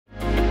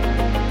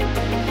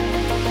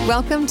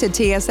Welcome to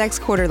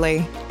TSX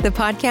Quarterly, the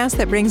podcast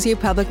that brings you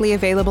publicly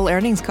available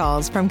earnings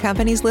calls from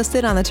companies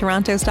listed on the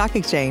Toronto Stock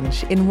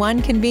Exchange in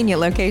one convenient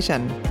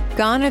location.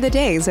 Gone are the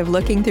days of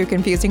looking through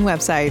confusing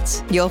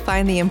websites. You'll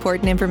find the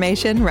important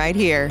information right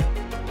here.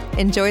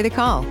 Enjoy the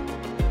call.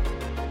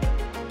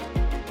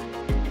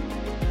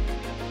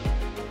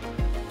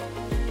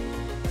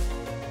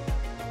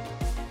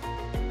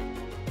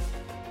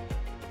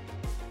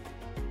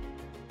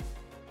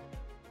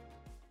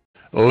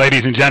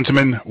 Ladies and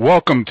gentlemen,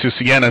 welcome to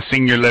Sienna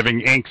Senior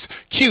Living Inc.'s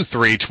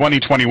Q3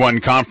 2021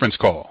 conference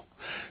call.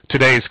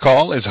 Today's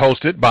call is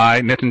hosted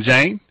by Nitin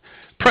Jain,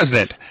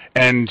 President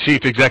and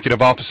Chief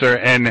Executive Officer,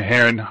 and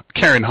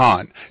Karen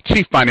Han,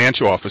 Chief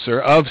Financial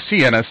Officer of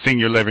Sienna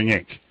Senior Living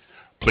Inc.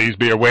 Please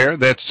be aware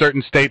that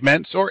certain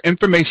statements or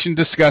information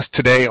discussed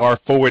today are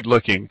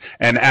forward-looking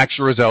and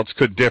actual results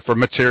could differ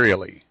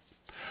materially.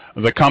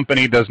 The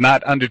company does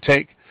not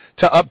undertake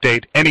to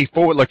update any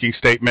forward-looking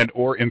statement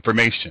or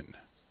information.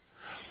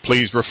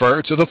 Please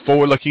refer to the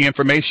forward-looking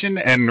information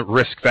and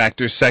risk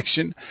factors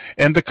section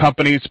in the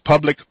company's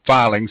public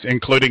filings,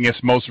 including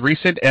its most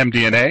recent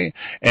MD&A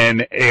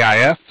and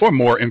AIF for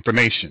more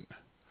information.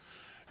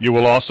 You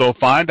will also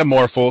find a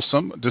more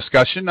fulsome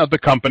discussion of the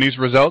company's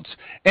results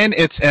in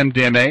its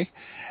MD&A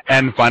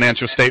and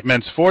financial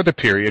statements for the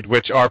period,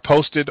 which are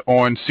posted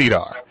on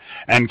SEDAR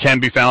and can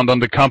be found on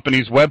the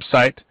company's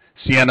website,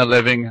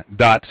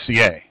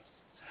 siennaliving.ca.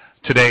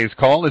 Today's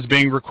call is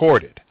being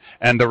recorded,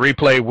 and the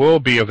replay will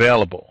be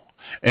available.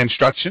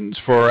 Instructions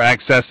for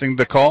accessing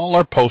the call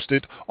are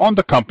posted on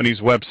the company's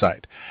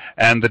website,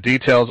 and the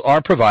details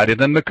are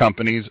provided in the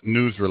company's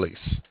news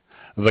release.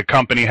 The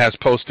company has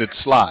posted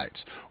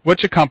slides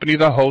which accompany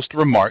the host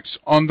remarks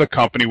on the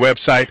company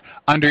website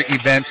under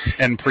Events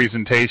and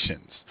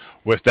Presentations.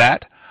 With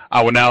that,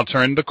 I will now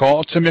turn the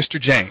call to Mr.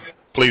 Jain.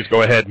 Please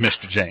go ahead,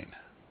 Mr. Jain.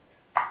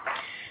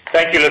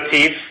 Thank you,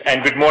 Latif,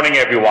 and good morning,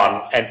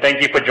 everyone, and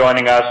thank you for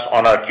joining us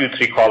on our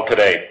Q3 call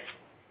today.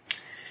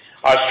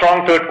 Our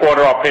strong third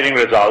quarter operating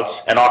results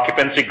and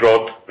occupancy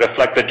growth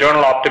reflect the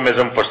general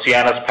optimism for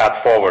Sienna's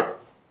path forward.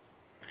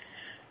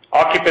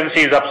 Occupancy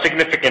is up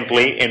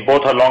significantly in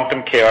both our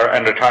long-term care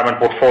and retirement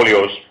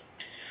portfolios.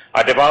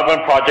 Our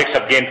development projects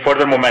have gained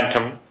further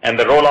momentum, and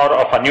the rollout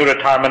of our new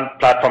retirement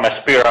platform,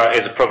 Aspira,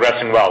 is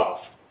progressing well.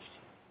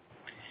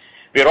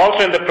 We are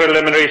also in the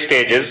preliminary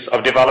stages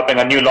of developing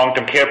a new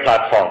long-term care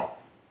platform.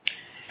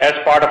 As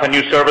part of a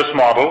new service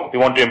model, we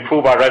want to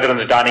improve our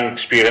residents' dining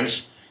experience,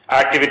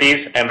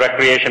 activities, and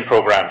recreation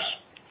programs.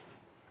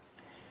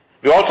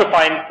 We also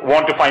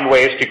want to find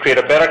ways to create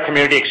a better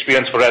community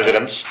experience for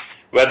residents,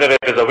 whether it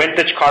is a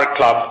vintage car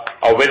club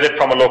or visit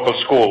from a local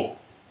school.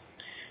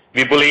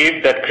 We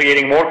believe that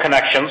creating more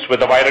connections with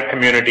the wider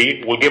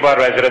community will give our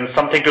residents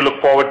something to look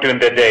forward to in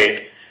their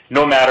day,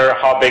 no matter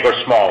how big or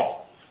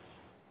small.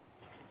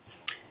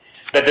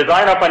 The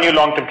design of our new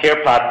long-term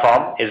care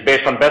platform is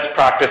based on best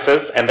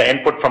practices and the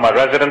input from our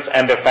residents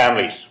and their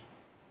families.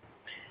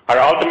 Our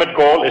ultimate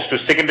goal is to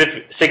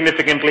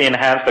significantly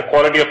enhance the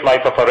quality of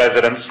life of our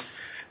residents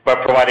by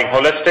providing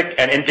holistic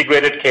and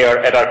integrated care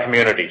at our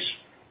communities.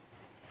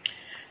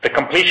 The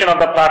completion of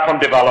the platform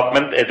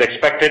development is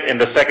expected in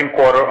the second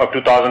quarter of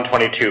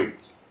 2022.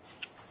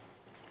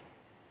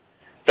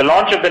 The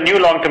launch of the new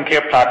long-term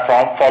care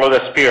platform follows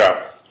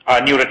Aspira,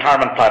 our new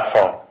retirement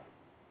platform.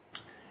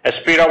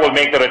 Aspira will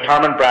make the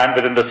retirement brand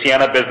within the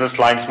Sienna business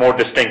lines more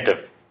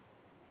distinctive.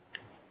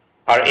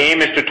 Our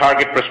aim is to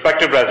target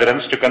prospective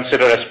residents to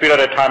consider Aspira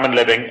Retirement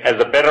Living as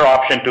a better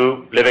option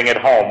to living at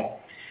home,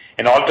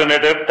 an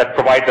alternative that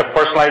provides a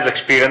personalized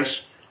experience,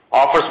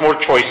 offers more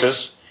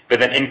choices,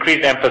 with an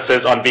increased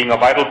emphasis on being a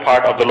vital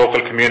part of the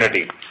local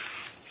community.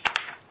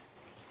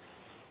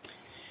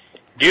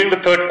 During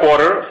the third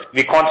quarter,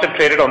 we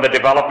concentrated on the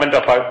development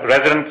of a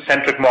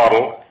resident-centric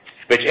model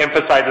which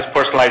emphasizes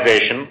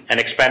personalization and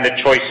expanded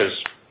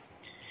choices,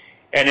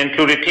 and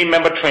included team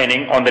member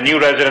training on the new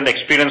resident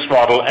experience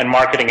model and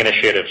marketing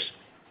initiatives.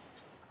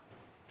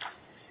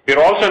 We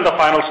are also in the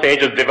final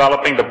stage of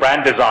developing the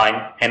brand design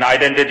and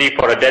identity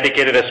for a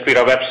dedicated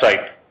Aspira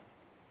website.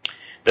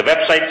 The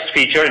website's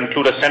feature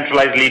include a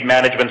centralized lead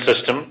management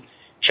system,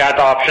 chat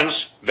options,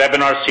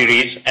 webinar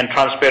series, and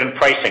transparent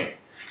pricing,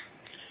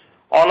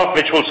 all of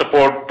which will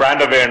support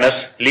brand awareness,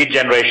 lead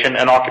generation,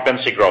 and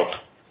occupancy growth.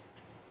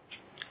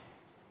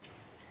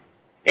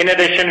 In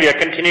addition, we are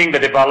continuing the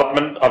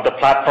development of the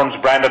platform's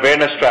brand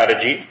awareness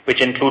strategy,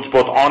 which includes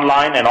both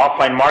online and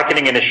offline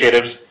marketing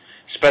initiatives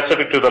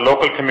specific to the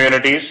local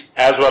communities,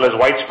 as well as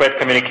widespread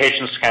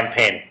communications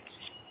campaign.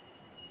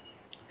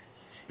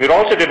 We are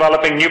also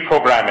developing new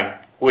programming,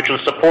 which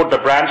will support the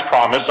brand's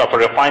promise of a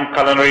refined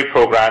culinary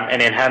program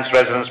and enhanced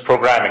residence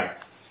programming.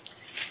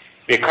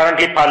 We are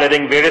currently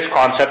piloting various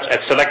concepts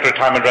at select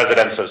retirement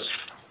residences.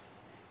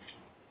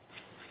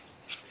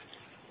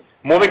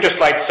 Moving to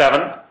slide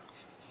 7.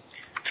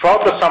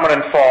 Throughout the summer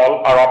and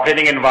fall, our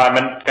operating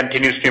environment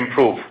continues to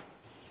improve.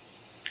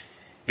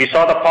 We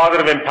saw the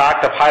positive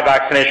impact of high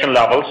vaccination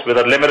levels with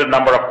a limited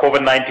number of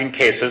COVID-19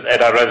 cases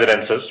at our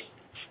residences.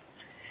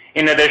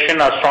 In addition,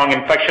 our strong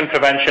infection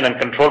prevention and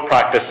control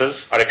practices,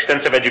 our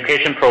extensive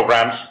education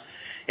programs,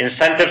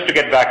 incentives to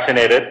get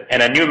vaccinated,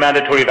 and a new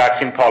mandatory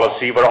vaccine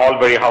policy were all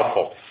very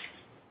helpful.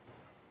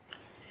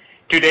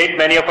 To date,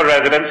 many of our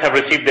residents have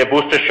received their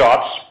booster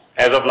shots.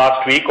 As of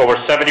last week, over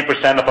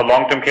 70% of our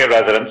long-term care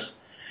residents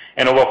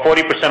and over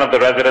 40% of the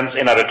residents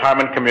in our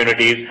retirement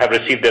communities have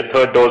received their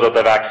third dose of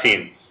the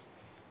vaccine.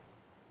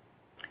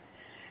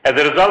 As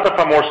a result of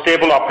a more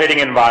stable operating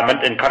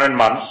environment in current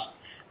months,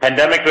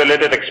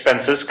 pandemic-related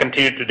expenses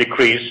continue to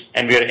decrease,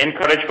 and we are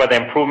encouraged by the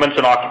improvements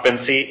in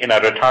occupancy in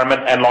our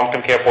retirement and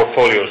long-term care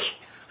portfolios.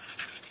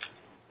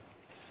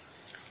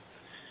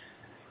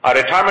 Our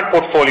retirement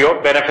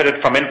portfolio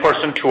benefited from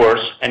in-person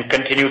tours and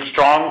continued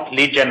strong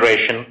lead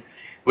generation,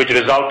 which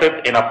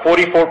resulted in a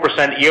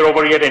 44%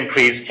 year-over-year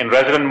increase in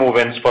resident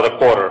move-ins for the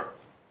quarter.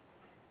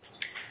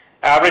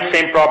 Average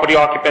same-property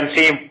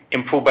occupancy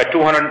improved by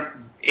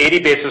 280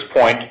 basis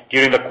points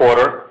during the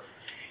quarter,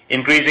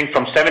 increasing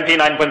from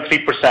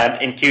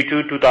 79.3% in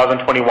Q2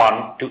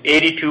 2021 to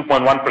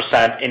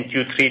 82.1% in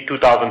Q3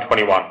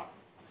 2021.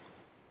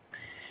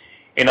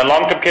 In our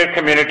long-term care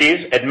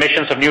communities,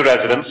 admissions of new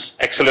residents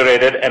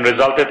accelerated and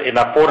resulted in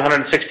a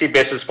 460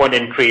 basis point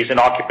increase in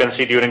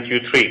occupancy during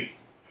Q3,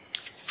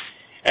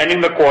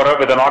 ending the quarter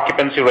with an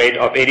occupancy rate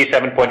of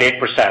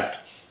 87.8%,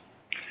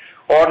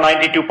 or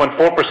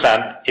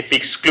 92.4% if we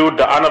exclude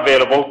the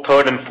unavailable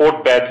third and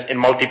fourth beds in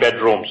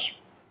multi-bed rooms.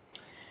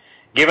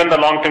 Given the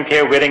long-term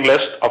care waiting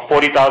list of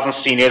 40,000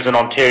 seniors in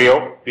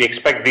Ontario, we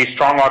expect these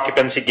strong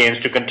occupancy gains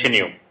to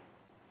continue.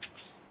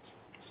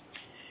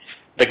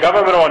 The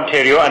Government of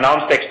Ontario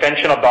announced the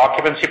extension of the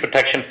occupancy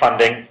protection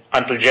funding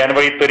until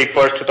January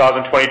 31st,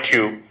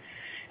 2022,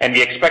 and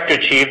we expect to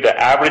achieve the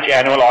average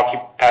annual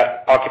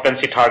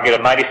occupancy target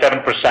of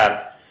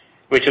 97%,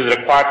 which is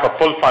required for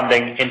full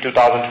funding in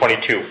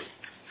 2022.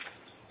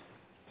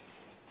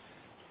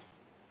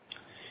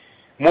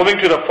 Moving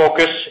to the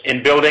focus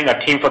in building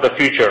a team for the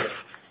future.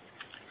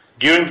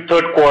 During the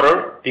third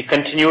quarter, we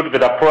continued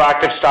with a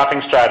proactive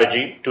staffing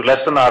strategy to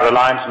lessen our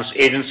reliance on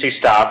agency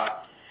staff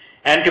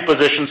and to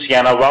position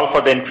Sienna well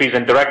for the increase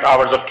in direct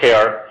hours of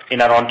care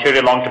in our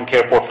Ontario long-term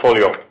care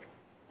portfolio.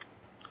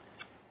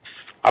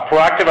 Our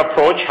proactive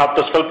approach helped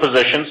us fill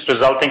positions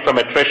resulting from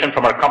attrition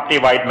from our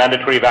company-wide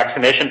mandatory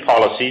vaccination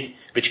policy,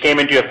 which came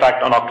into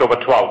effect on October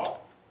 12th.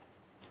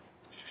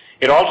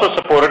 It also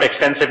supported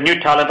extensive new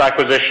talent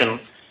acquisition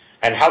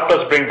and helped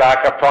us bring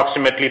back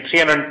approximately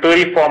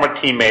 330 former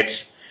teammates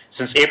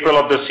since April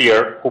of this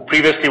year who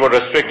previously were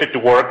restricted to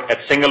work at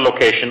single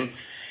location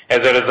as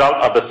a result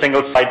of the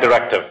single site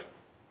directive.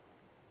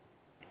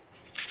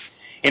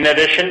 In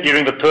addition,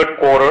 during the third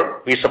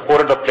quarter, we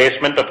supported the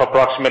placement of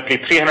approximately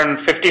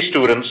 350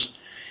 students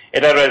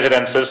in our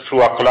residences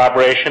through our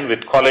collaboration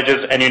with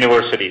colleges and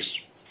universities.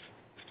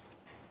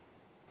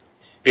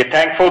 We are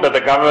thankful that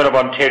the Government of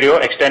Ontario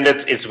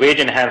extended its wage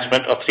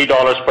enhancement of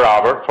 $3 per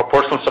hour for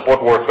personal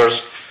support workers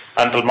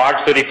until March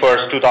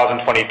 31st,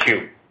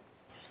 2022.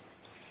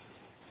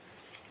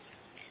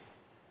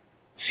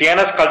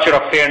 Sienna's culture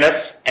of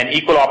fairness and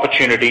equal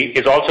opportunity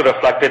is also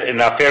reflected in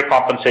our fair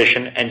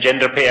compensation and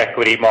gender pay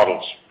equity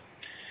models.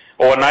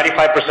 Over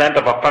 95%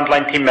 of our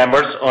frontline team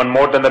members earn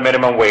more than the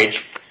minimum wage,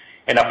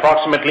 and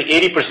approximately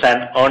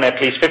 80% earn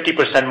at least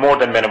 50% more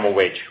than minimum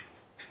wage.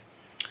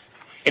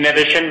 In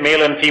addition,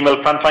 male and female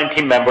frontline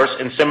team members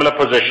in similar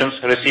positions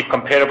receive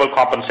comparable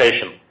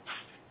compensation.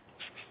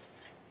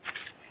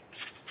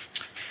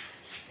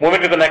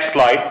 Moving to the next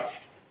slide,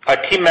 our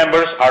team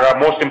members are our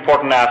most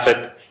important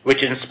asset,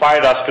 which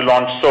inspired us to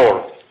launch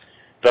SOAR,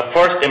 the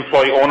first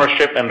employee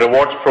ownership and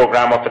rewards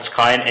program of its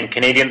kind in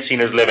Canadian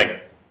seniors living.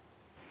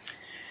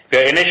 We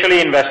are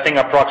initially investing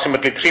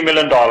approximately $3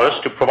 million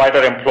to provide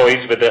our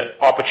employees with the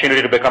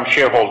opportunity to become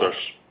shareholders.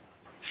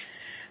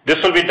 This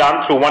will be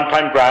done through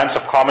one-time grants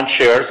of common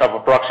shares of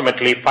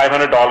approximately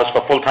 $500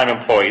 for full-time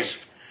employees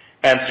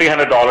and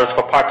 $300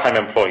 for part-time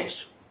employees.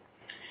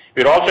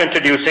 We are also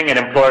introducing an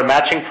employer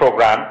matching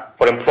program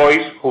for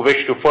employees who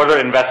wish to further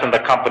invest in the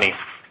company.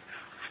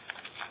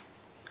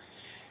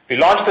 We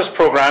launched this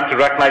program to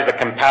recognize the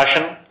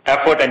compassion,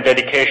 effort, and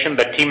dedication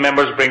that team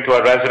members bring to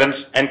our residents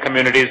and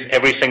communities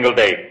every single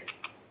day.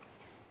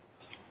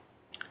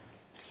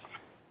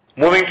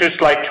 Moving to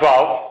slide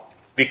 12,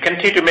 we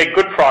continue to make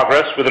good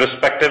progress with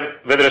respect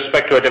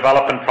to our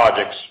development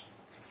projects.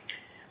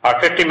 Our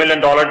 $50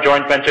 million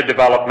joint venture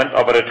development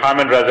of a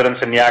retirement residence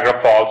in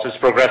Niagara Falls is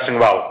progressing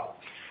well.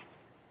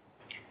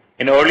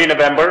 In early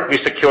November, we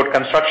secured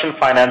construction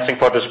financing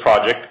for this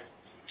project,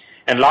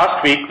 and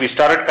last week we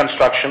started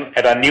construction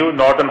at our new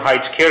Northern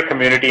Heights Care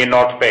Community in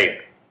North Bay.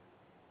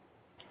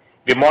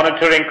 We are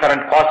monitoring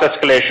current cost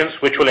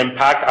escalations, which will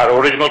impact our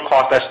original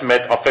cost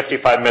estimate of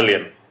 $55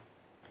 million.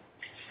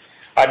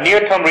 Our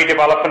near-term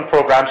redevelopment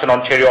programs in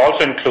Ontario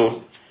also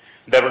include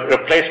the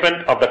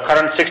replacement of the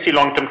current 60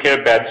 long-term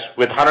care beds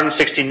with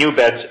 160 new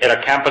beds at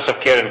our campus of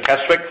care in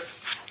Keswick,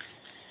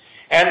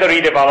 and the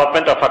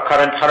redevelopment of our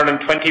current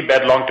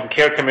 120-bed long-term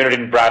care community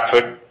in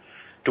Bradford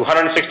to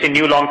 160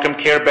 new long-term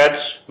care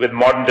beds with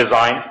modern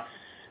design,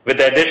 with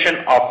the addition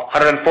of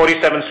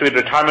 147 suite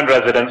retirement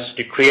residents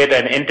to create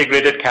an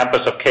integrated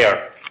campus of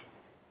care.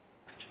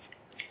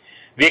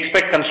 We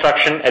expect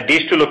construction at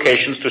these two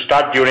locations to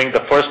start during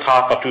the first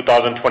half of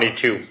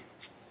 2022.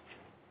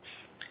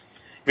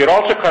 We are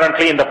also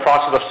currently in the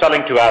process of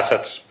selling two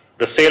assets.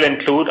 The sale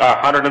includes our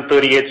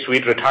 138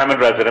 suite retirement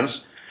residence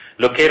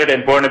located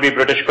in Burnaby,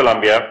 British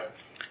Columbia,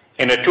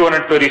 in a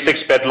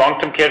 236-bed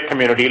long-term care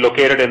community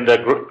located in the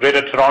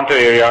Greater Toronto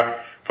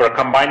area for a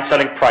combined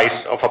selling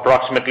price of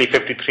approximately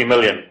 $53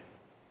 million.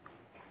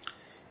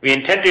 We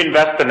intend to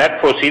invest the net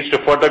proceeds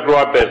to further grow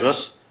our business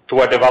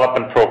through our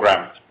development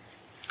program.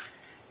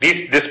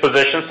 These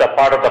dispositions are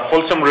part of the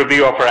fulsome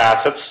review of our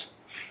assets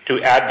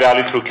to add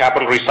value through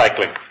capital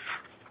recycling.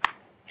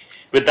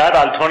 With that,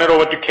 I'll turn it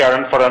over to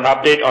Karen for an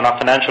update on our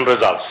financial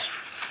results.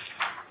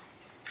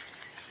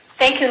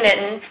 Thank you,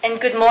 Nitin,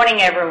 and good morning,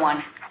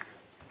 everyone.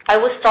 I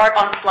will start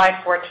on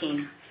slide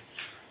 14.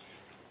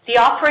 The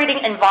operating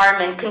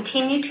environment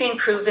continued to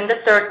improve in the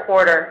third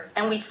quarter,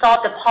 and we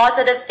saw the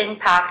positive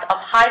impact of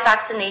high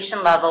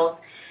vaccination levels,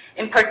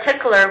 in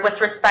particular with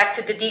respect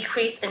to the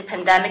decrease in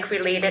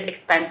pandemic-related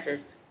expenses.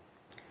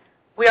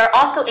 We are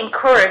also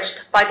encouraged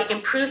by the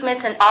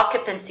improvements in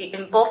occupancy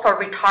in both our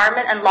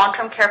retirement and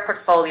long-term care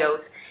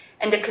portfolios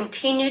and the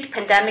continued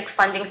pandemic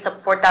funding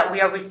support that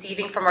we are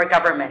receiving from our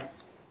government.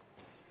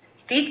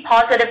 These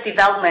positive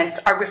developments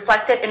are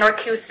reflected in our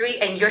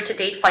Q3 and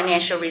year-to-date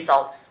financial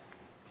results.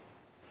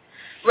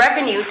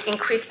 Revenues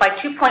increased by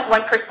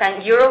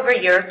 2.1%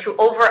 year-over-year to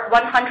over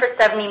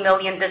 $170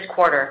 million this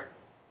quarter.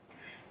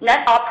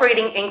 Net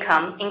operating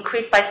income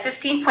increased by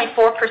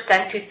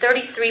 15.4% to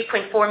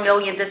 $33.4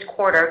 million this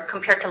quarter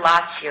compared to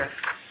last year.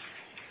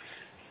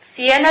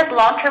 Sienna's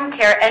long-term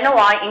care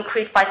NOI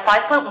increased by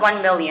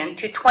 $5.1 million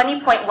to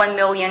 $20.1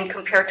 million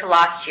compared to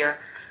last year,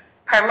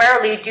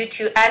 primarily due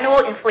to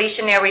annual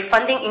inflationary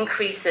funding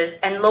increases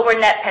and lower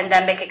net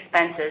pandemic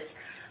expenses,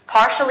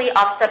 partially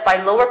offset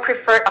by lower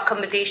preferred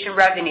accommodation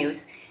revenues,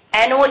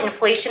 annual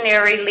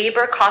inflationary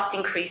labor cost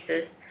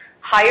increases,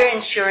 higher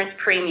insurance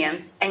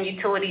premiums and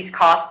utilities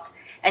costs,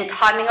 and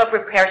timing of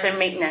repairs and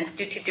maintenance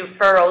due to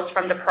deferrals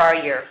from the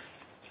prior year.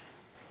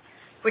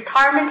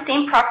 Retirement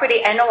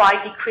same-property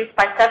NOI decreased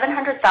by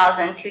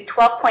 $700,000 to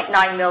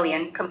 $12.9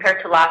 million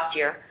compared to last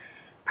year,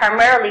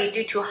 primarily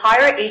due to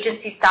higher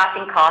agency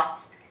staffing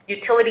costs,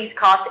 utilities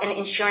costs, and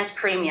insurance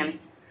premiums,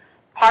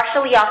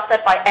 partially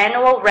offset by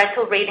annual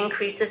rental rate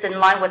increases in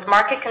line with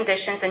market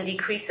conditions and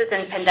decreases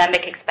in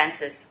pandemic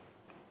expenses.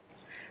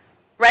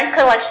 Rent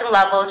collection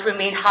levels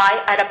remain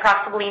high at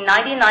approximately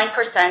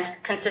 99%,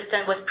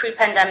 consistent with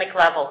pre-pandemic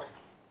levels.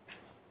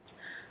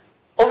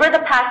 Over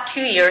the past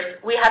 2 years,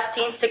 we have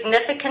seen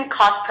significant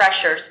cost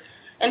pressures,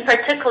 in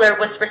particular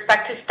with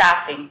respect to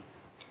staffing.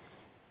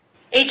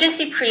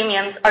 Agency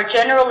premiums are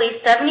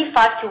generally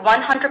 75 to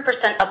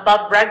 100%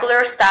 above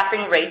regular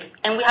staffing rates,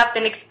 and we have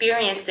been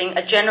experiencing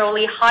a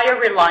generally higher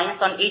reliance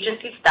on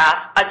agency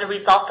staff as a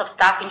result of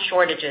staffing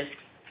shortages.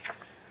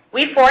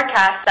 We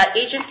forecast that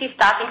agency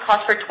staffing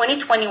costs for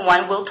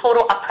 2021 will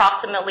total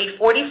approximately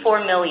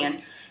 $44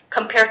 million,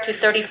 compared to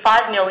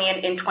 $35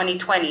 million in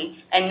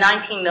 2020 and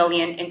 $19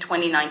 million in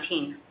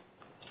 2019.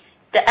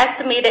 The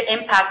estimated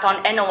impact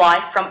on NOI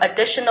from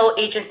additional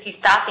agency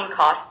staffing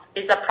costs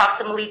is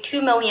approximately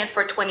 $2 million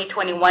for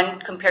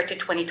 2021 compared to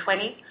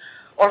 2020,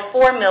 or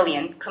 $4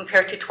 million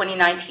compared to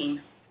 2019.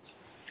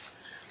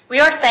 We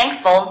are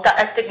thankful that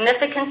a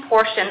significant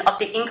portion of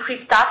the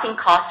increased staffing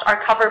costs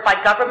are covered by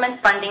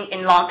government funding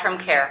in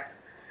long-term care.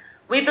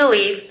 We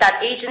believe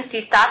that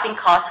agency staffing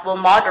costs will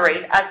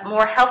moderate as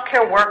more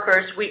healthcare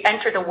workers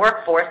re-enter the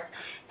workforce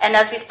and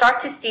as we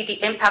start to see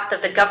the impact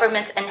of the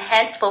government's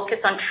enhanced focus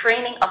on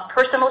training of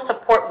personal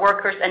support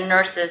workers and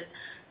nurses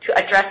to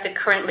address the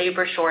current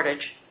labor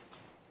shortage.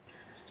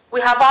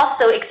 We have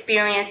also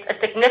experienced a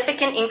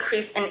significant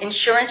increase in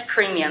insurance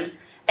premiums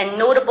and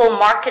notable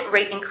market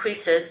rate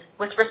increases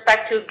with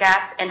respect to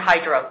gas and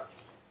hydro.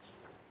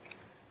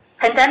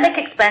 Pandemic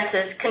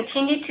expenses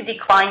continued to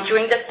decline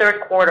during the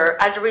third quarter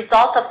as a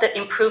result of the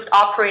improved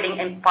operating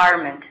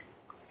environment.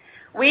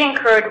 We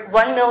incurred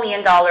 $1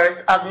 million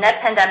of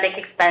net pandemic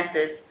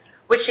expenses,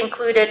 which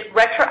included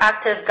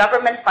retroactive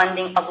government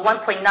funding of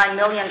 $1.9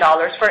 million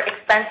for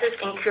expenses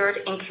incurred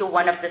in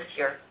Q1 of this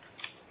year.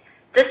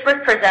 This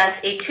represents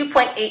a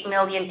 $2.8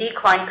 million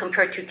decline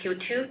compared to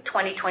Q2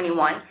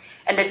 2021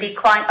 and a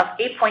decline of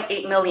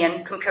 $8.8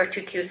 million compared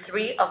to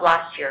Q3 of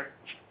last year.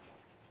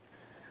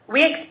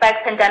 We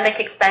expect pandemic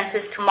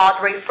expenses to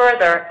moderate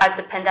further as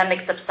the pandemic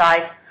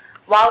subsides,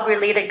 while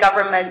related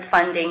government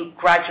funding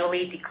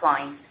gradually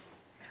declines.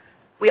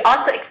 We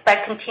also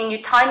expect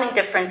continued timing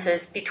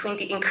differences between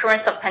the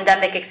incurrence of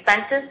pandemic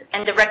expenses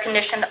and the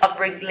recognition of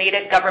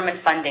related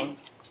government funding.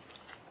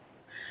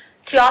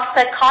 To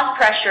offset cost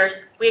pressures,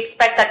 we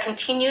expect that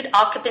continued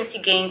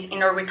occupancy gains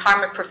in our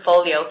retirement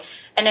portfolio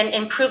and an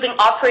improving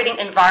operating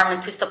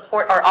environment to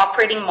support our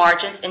operating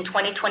margins in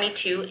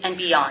 2022 and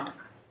beyond.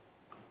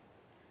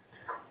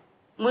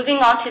 Moving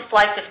on to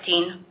slide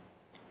 15.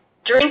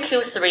 During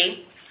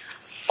Q3,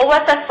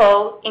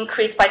 OFFO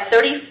increased by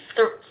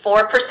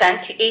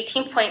 34% to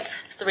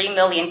 $18.3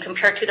 million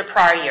compared to the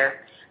prior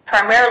year,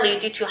 primarily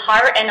due to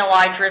higher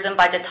NOI driven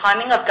by the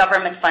timing of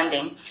government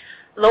funding,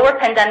 lower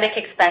pandemic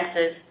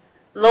expenses,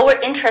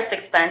 lower interest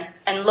expense,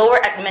 and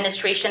lower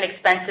administration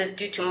expenses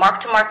due to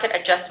mark-to-market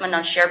adjustment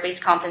on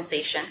share-based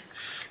compensation,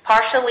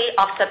 partially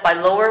offset by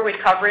lower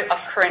recovery of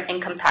current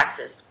income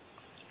taxes.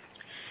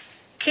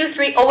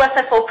 Q3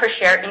 OFFO per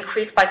share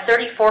increased by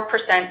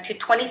 34% to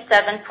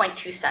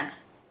 27.2 cents.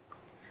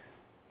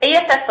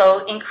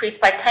 AFFO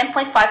increased by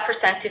 10.5%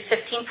 to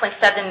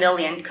 $15.7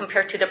 million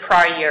compared to the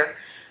prior year,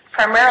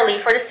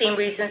 primarily for the same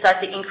reasons as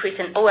the increase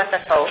in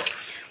OFFO,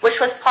 which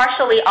was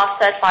partially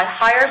offset by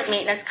higher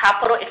maintenance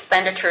capital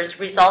expenditures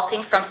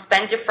resulting from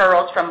spend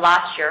deferrals from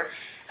last year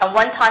and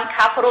one-time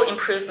capital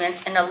improvements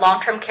in the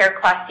long-term care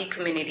Class C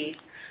communities,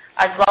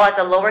 as well as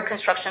a lower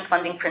construction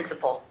funding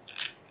principal.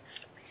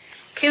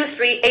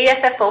 Q3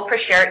 AFFO per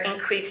share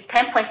increased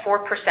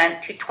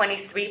 10.4% to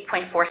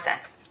 23.4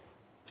 cents.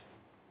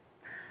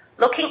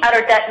 Looking at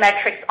our debt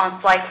metrics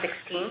on slide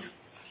 16,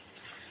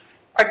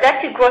 our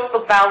debt to gross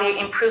book value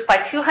improved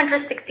by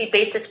 260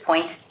 basis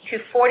points to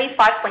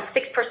 45.6%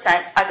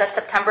 as of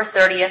September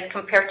 30th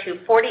compared to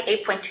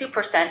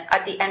 48.2%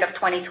 at the end of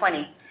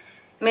 2020,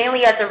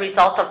 mainly as a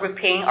result of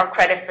repaying our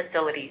credit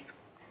facilities.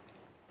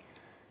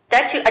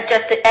 Debt to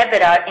adjusted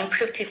EBITDA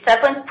improved to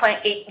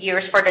 7.8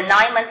 years for the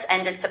 9 months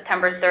ended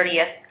September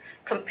 30th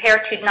compared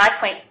to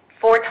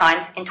 9.4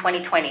 times in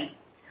 2020.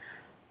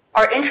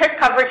 Our interest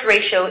coverage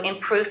ratio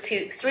improved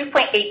to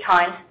 3.8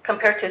 times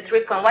compared to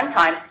 3.1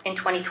 times in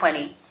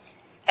 2020,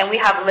 and we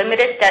have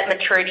limited debt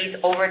maturities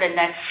over the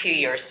next few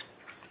years.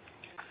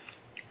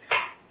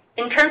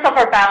 In terms of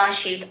our balance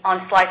sheet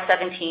on slide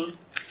 17,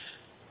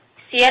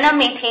 Sienna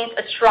maintains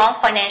a strong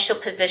financial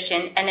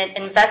position and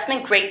an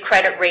investment-grade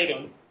credit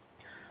rating.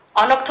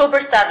 On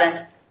October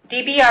 7th,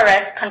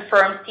 DBRS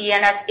confirmed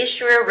Sienna's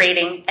issuer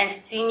rating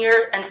and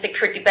senior and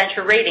secured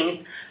debenture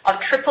ratings of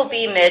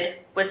BBB mid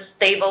with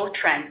stable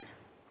trends.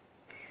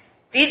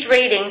 These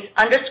ratings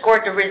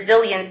underscore the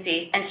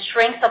resiliency and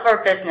strength of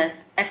our business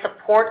and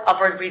support of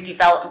our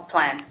redevelopment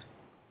plans.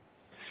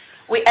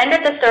 We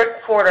ended the third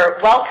quarter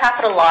well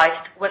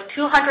capitalized with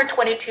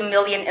 $222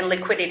 million in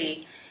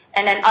liquidity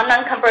and an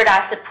unencumbered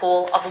asset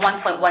pool of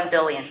 $1.1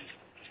 billion.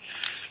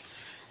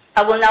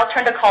 I will now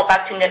turn the call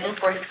back to Nitin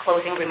for his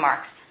closing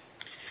remarks.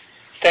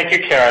 Thank you,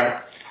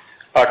 Karen.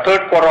 Our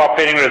third quarter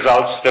operating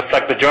results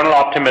reflect the general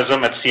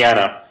optimism at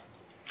Sienna.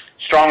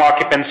 Strong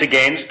occupancy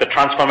gains, the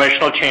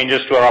transformational changes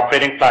to our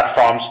operating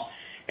platforms,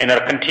 and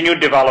our continued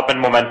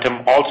development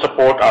momentum all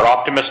support our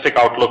optimistic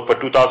outlook for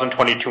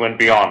 2022 and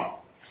beyond.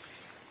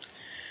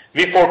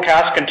 We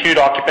forecast continued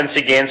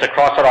occupancy gains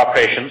across our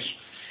operations.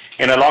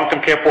 In a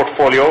long-term care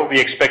portfolio, we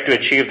expect to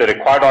achieve the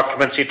required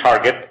occupancy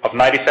target of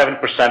 97%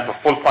 for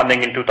full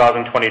funding in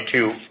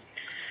 2022,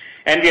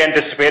 and we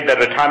anticipate that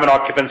retirement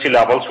occupancy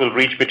levels will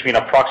reach between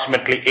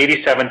approximately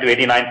 87 to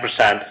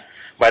 89%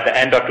 by the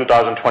end of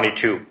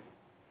 2022.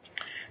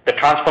 The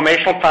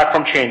transformational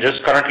platform changes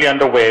currently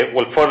underway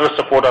will further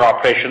support our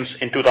operations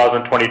in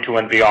 2022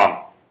 and beyond.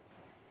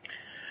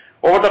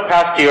 Over the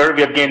past year,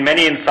 we have gained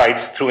many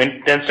insights through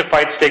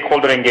intensified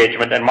stakeholder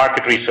engagement and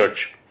market research,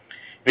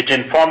 which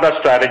informed our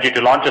strategy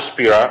to launch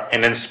Aspira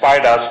and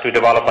inspired us to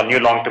develop a new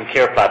long-term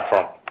care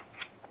platform.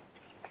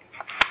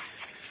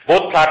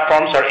 Both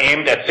platforms are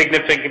aimed at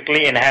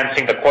significantly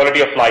enhancing the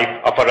quality of life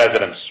of our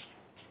residents.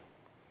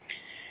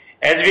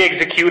 As we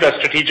execute our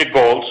strategic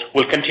goals,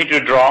 we'll continue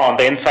to draw on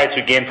the insights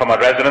we gain from our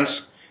residents,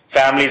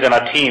 families, and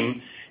our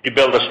team to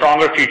build a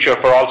stronger future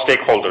for all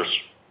stakeholders.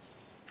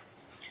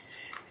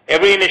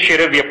 Every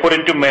initiative we have put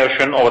into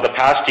motion over the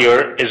past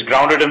year is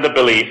grounded in the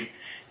belief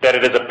that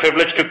it is a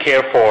privilege to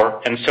care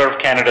for and serve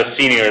Canada's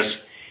seniors,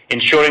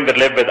 ensuring they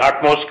live with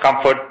utmost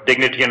comfort,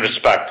 dignity, and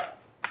respect.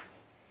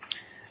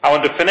 I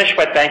want to finish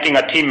by thanking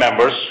our team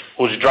members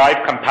whose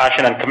drive,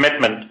 compassion, and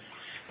commitment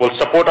will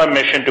support our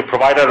mission to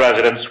provide our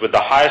residents with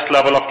the highest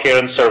level of care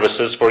and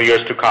services for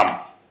years to come.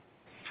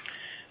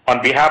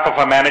 On behalf of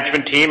our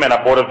management team and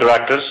our board of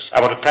directors,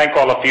 I want to thank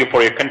all of you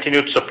for your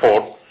continued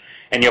support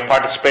and your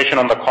participation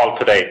on the call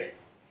today.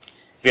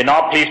 We are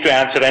now pleased to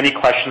answer any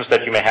questions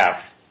that you may have.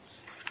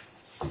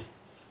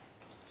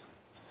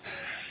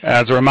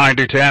 As a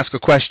reminder, to ask a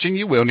question,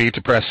 you will need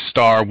to press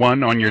star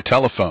 1 on your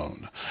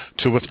telephone.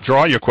 To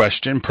withdraw your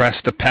question, press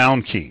the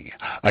pound key.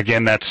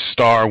 Again, that's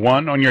star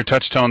 1 on your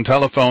touch-tone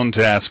telephone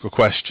to ask a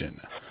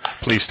question.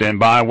 Please stand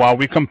by while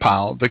we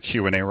compile the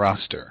Q&A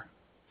roster.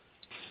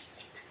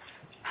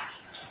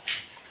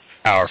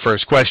 Our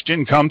first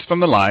question comes from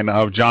the line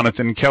of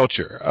Jonathan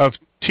Kelcher of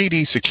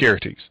TD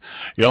Securities.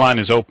 Your line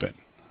is open.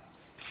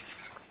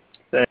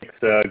 Thanks.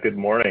 Good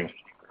morning.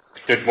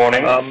 Good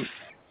morning.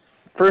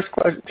 First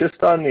question,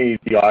 just on the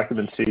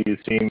occupancy, you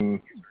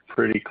seem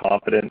pretty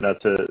confident.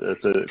 That's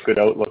a good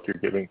outlook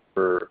you're giving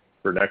for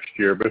next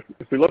year. But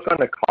if we look on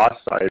the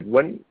cost side,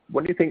 when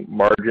do you think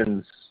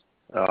margins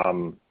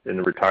on the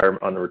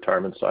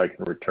retirement side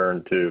can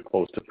return to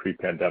close to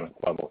pre-pandemic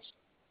levels?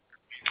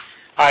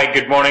 Hi,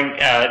 good morning,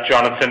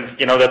 Jonathan.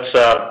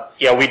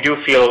 We do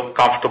feel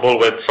comfortable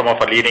with some of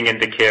our leading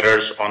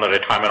indicators on the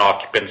retirement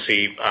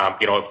occupancy,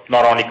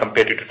 not only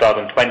compared to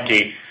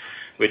 2020,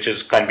 which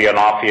can be an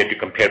off year to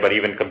compare, but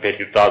even compared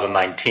to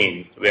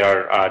 2019,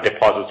 where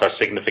deposits are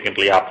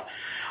significantly up.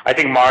 I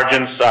think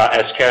margins,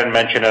 as Karen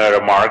mentioned in her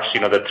remarks,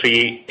 the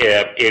three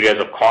areas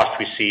of cost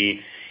we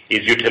see is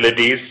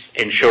utilities,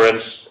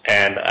 insurance,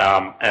 and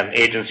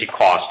agency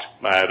cost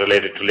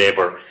related to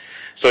labor.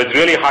 So it's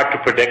really hard to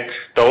predict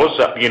those.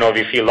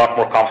 We feel a lot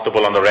more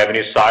comfortable on the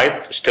revenue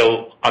side,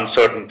 still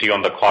uncertainty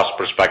on the cost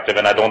perspective,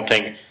 and I don't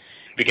think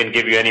we can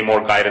give you any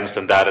more guidance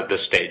than that at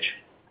this stage.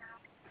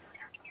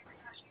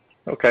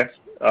 Okay.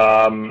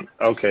 Then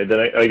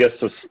I guess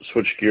to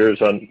switch gears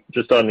on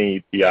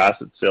the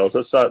asset sales.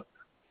 That's not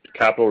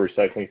capital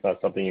recycling. Is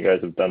not something you guys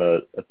have done a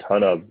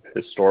ton of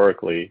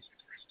historically.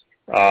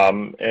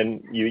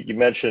 And you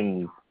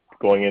mentioned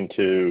going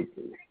into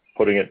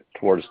putting it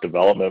towards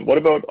development. What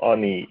about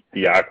on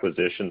the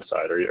acquisition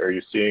side? Are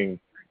you seeing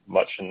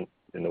much in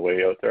the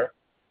way out there?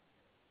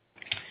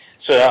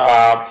 So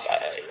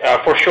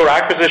for sure,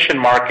 acquisition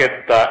market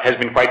has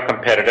been quite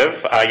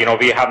competitive.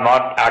 We have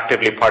not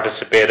actively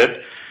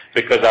participated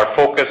because our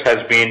focus has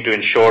been to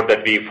ensure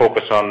that we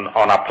focus on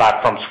our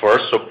platforms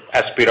first, so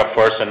Aspira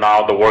first, and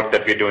now the work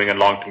that we're doing in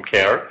long-term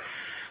care.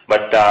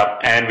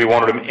 And we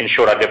wanted to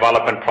ensure our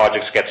development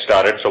projects get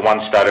started. So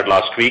one started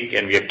last week,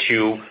 and we have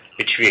two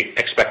which we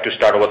expect to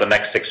start over the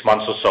next 6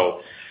 months or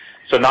so.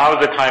 So now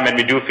is the time, and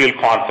we do feel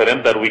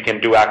confident that we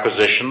can do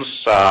acquisitions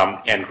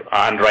and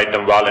underwrite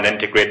them well and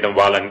integrate them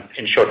well and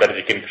ensure that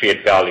we can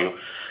create value.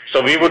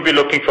 So we would be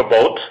looking for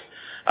both.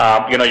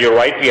 You're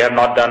right, we have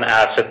not done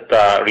asset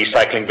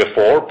recycling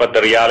before, but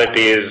the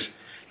reality is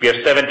we have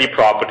 70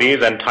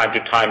 properties, and time to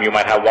time you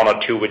might have one or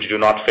two which do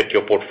not fit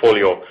your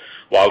portfolio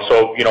well.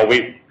 So,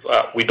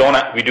 we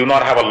do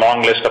not have a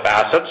long list of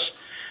assets.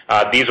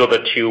 These are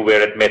the two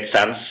where it made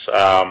sense.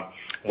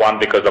 One,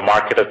 because the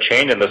market has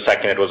changed, and the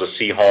second, it was a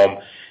C home,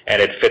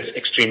 and it fits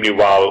extremely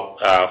well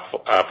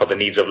for the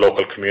needs of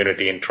local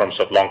community in terms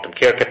of long-term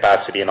care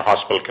capacity and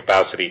hospital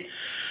capacity.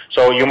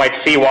 So you might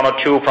see one or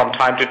two from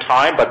time to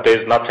time, but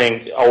there's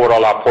nothing.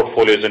 Overall, our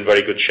portfolio is in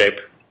very good shape.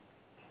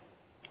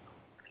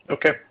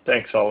 Okay,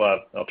 thanks.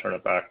 I'll turn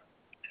it back.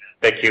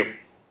 Thank you.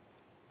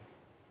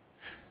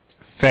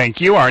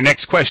 Thank you. Our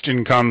next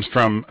question comes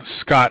from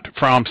Scott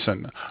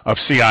Fromson of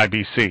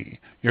CIBC.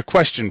 Your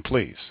question,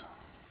 please.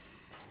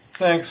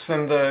 Thanks,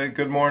 and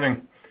good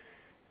morning.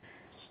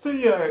 Just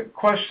a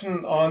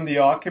question on the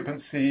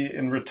occupancy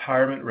in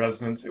retirement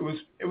residence. It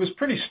was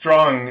pretty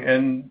strong,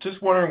 and just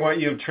wondering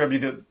what you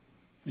attribute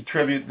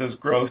this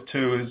growth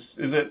to. Is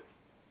it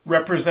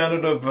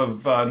representative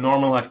of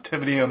normal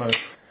activity on a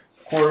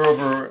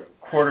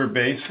quarter-over-quarter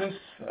basis?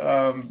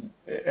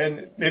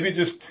 And maybe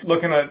just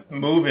looking at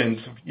move-ins,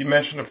 you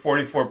mentioned a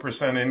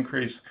 44%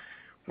 increase.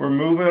 Were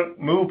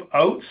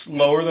move-outs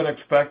lower than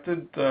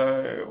expected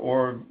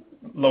or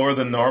lower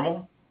than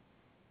normal?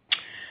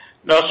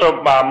 No, so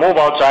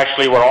move-outs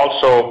actually were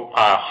also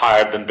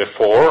higher than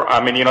before.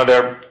 I mean,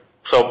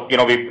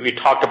 we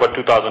talked about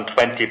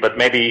 2020, but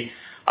maybe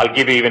I'll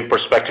give you even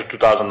perspective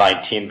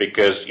 2019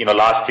 because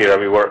last year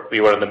we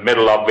were in the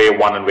middle of wave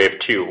 1 and wave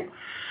 2.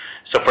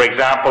 So, for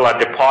example, our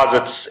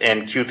deposits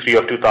in Q3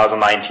 of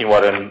 2019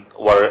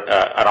 were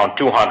around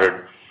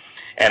 200,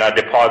 and our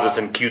deposits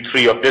in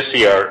Q3 of this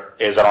year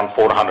is around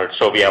 400.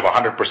 So we have a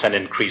 100%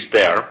 increase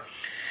there.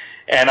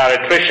 And our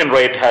attrition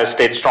rate has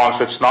stayed strong,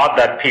 so it's not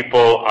that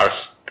people are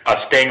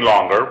staying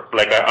longer.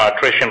 Like our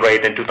attrition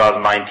rate in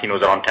 2019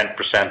 was around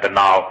 10%, and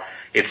now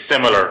it's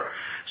similar.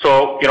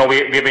 So,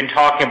 we've been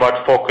talking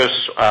about focus,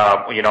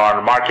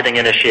 on marketing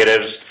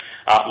initiatives,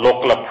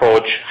 local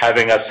approach,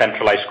 having a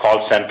centralized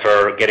call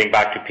center, getting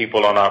back to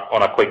people on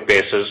a quick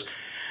basis,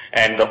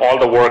 and all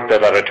the work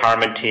that our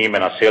retirement team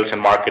and our sales and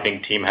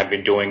marketing team have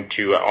been doing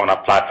on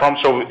our platform.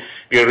 So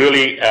we're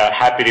really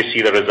happy to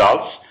see the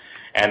results,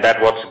 and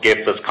that's what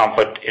gives us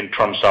comfort in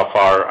terms of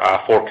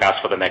our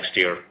forecast for the next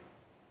year.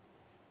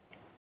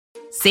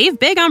 Save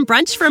big on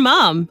brunch for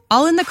mom,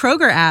 all in the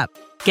Kroger app.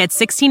 Get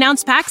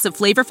 16-ounce packs of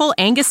flavorful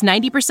Angus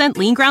 90%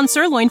 lean ground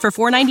sirloin for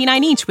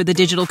 $4.99 each with a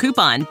digital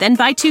coupon. Then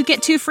buy 2,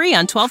 get 2 free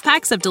on 12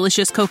 packs of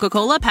delicious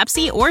Coca-Cola,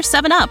 Pepsi, or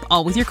 7-Up,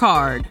 all with your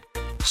card.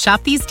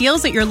 Shop these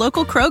deals at your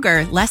local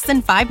Kroger, less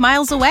than 5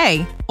 miles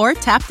away. Or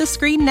tap the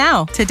screen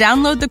now to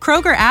download the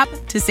Kroger app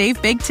to save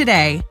big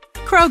today.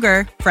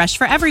 Kroger, fresh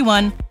for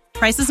everyone.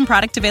 Prices and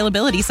product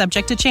availability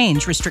subject to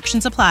change.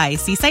 Restrictions apply.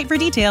 See site for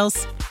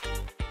details.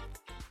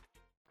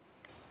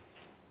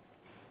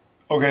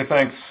 Okay,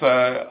 thanks.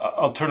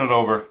 I'll turn it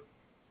over.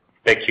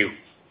 Thank you.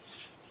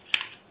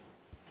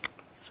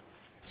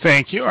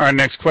 Thank you. Our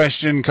next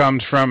question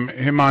comes from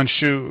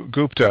Himanshu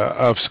Gupta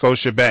of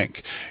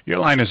Scotiabank. Your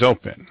line is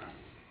open.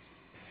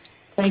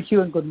 Thank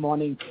you and good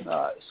morning.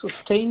 So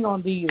staying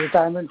on the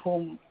retirement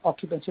home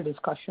occupancy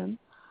discussion,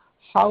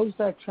 how is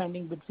that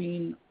trending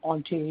between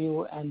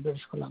Ontario and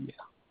British Columbia?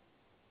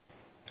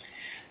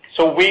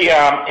 So we,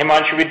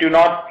 Himanshu, we do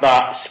not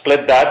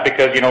split that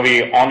because,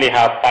 we only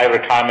have 5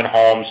 retirement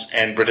homes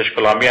in British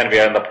Columbia and we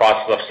are in the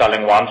process of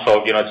selling one.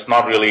 So, it's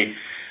not really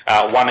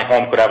one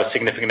home could have a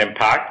significant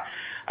impact.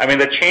 I mean,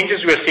 the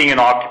changes we're seeing in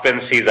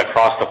occupancies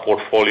across the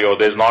portfolio,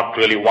 there's not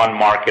really one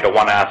market or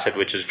one asset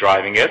which is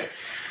driving it.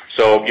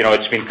 So,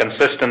 it's been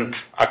consistent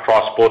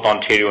across both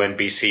Ontario and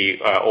BC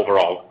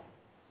overall.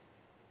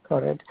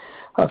 Got it.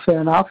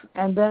 Fair enough.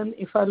 And then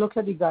if I look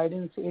at the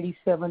guidance,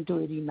 87 to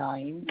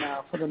 89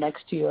 for the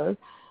next year,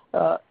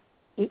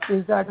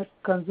 is that a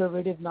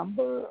conservative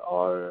number,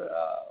 or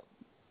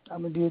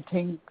do you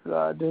think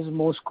there's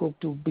more scope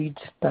to beat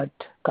that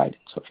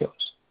guidance of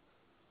yours?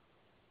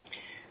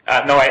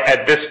 No,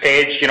 at this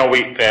stage,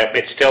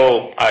 it's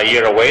still a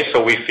year away,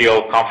 so we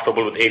feel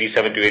comfortable with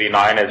 87 to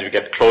 89 as we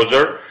get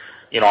closer.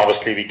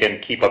 Obviously we can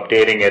keep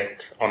updating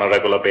it on a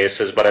regular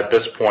basis, but at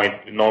this point,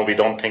 no, we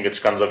don't think it's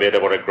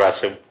conservative or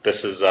aggressive. This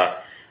is,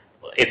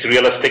 it's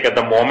realistic at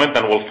the moment,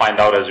 and we'll find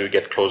out as we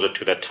get closer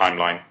to that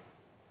timeline.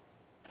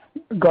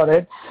 Got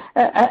it.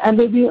 And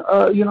maybe,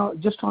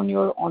 just on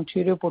your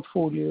Ontario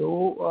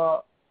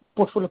portfolio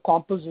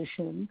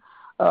composition,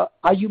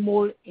 are you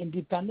more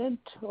independent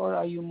or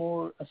are you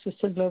more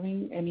assisted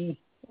living?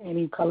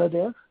 Any color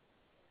there?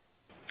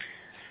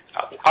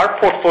 Our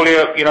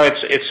portfolio,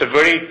 it's a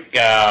very,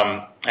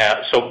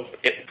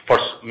 for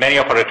many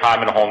of our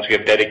retirement homes, we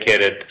have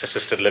dedicated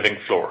assisted living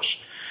floors.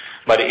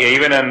 But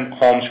even in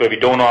homes where we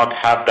do not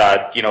have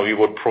that, we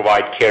would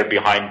provide care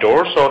behind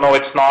doors. So no,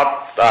 it's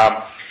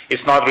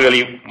not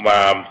really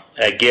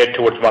geared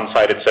towards one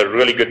side. It's a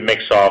really good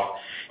mix of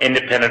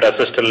independent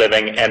assisted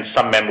living and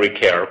some memory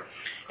care.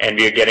 And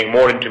we are getting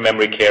more into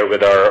memory care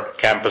with our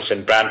campus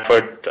in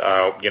Brantford,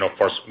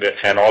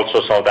 and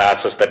also some of the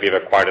assets that we've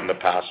acquired in the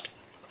past.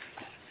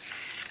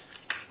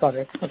 Got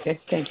it. Okay,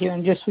 thank you.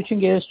 And just switching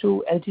gears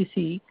to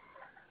LTC,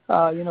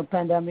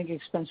 pandemic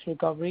expense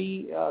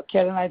recovery.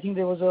 Karen, I think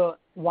there was a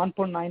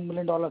 $1.9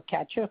 million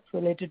catch-up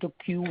related to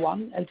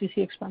Q1 LTC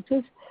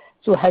expenses.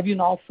 So have you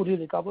now fully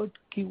recovered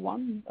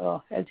Q1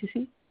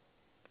 LTC?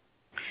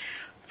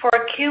 For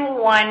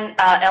Q1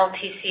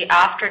 LTC,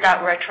 after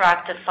that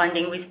retroactive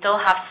funding, we still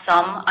have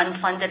some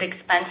unfunded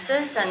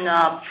expenses, and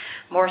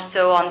more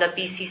so on the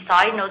BC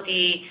side.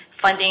 The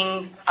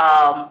funding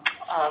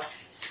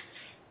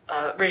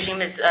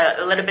regime is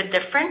a little bit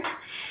different,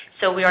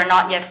 so we are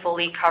not yet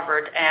fully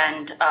covered,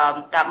 and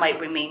that might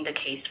remain the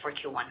case for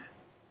Q1.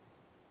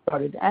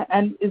 Got it.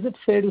 And is it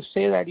fair to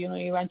say that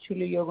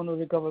eventually you're going to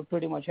recover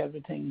pretty much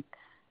everything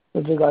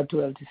with regard to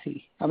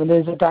LTC? I mean,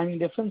 there's a timing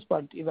difference,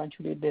 but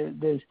eventually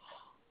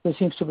there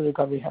seems to be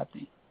recovery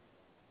happening.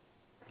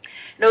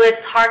 No,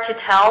 it's hard to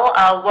tell.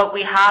 What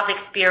we have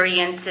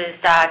experienced is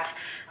that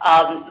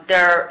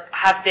there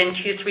have been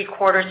 2-3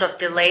 quarters of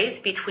delays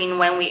between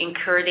when we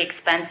incur the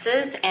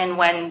expenses and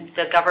when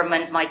the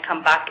government might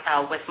come back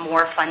with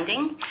more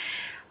funding.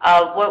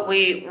 What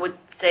we would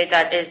say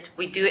that is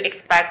we do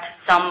expect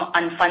some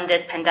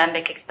unfunded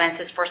pandemic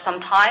expenses for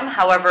some time.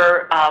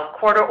 However,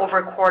 quarter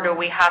over quarter,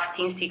 we have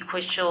seen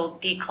sequential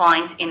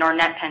declines in our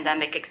net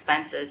pandemic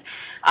expenses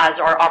as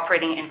our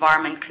operating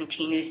environment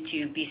continues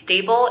to be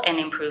stable and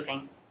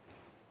improving.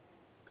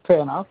 Fair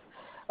enough.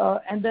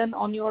 And then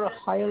on your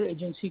higher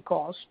agency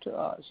cost,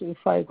 so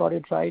if I got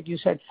it right, you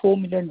said $4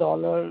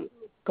 million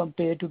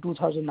compared to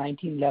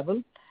 2019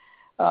 level.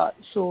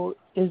 So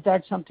is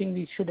that something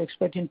we should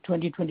expect in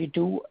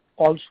 2022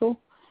 also?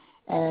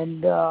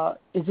 And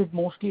is it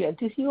mostly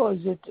LTC or is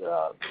it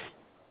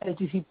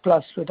LTC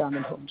plus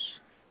retirement homes?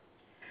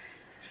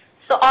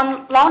 So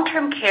on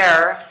long-term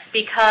care,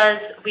 because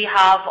we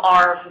have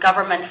our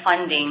government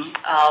funding,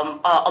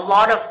 a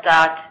lot of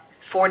that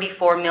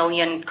 $44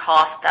 million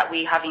cost that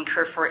we have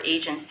incurred for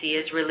agency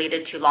is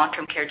related to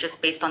long-term care just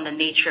based on the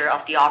nature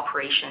of the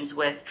operations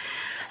with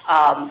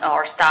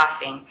our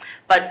staffing.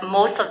 But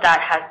most of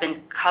that has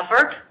been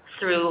covered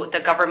through the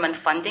government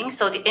funding,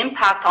 so the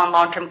impact on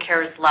long-term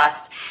care is less.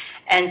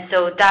 And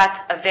so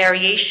that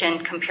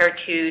variation compared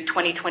to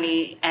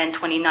 2020 and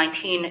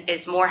 2019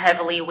 is more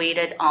heavily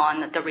weighted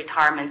on the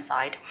retirement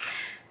side.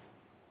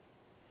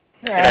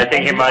 And I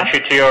think,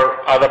 Himanshu, to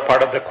your other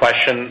part of the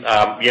question,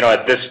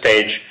 at this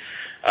stage,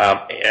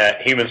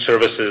 human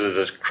services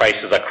is a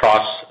crisis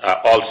across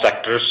all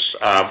sectors.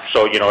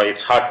 So,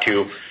 it's hard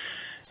to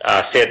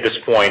say at this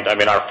point. I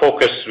mean, our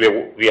focus,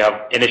 we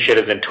have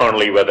initiatives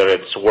internally, whether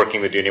it's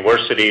working with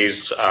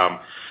universities,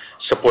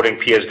 supporting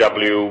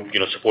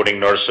PSW, supporting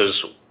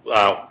nurses.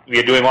 We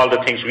are doing all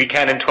the things we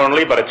can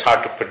internally, but it's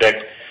hard to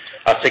predict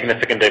a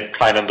significant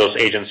decline in those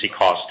agency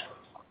costs.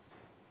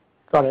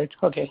 Got it.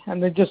 Okay.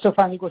 And then just a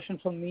final question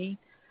from me.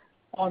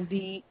 On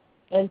the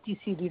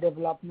LTC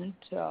redevelopment,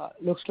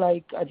 looks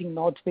like I think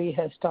North Bay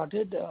has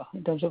started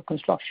in terms of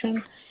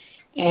construction,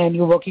 and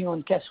you're working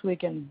on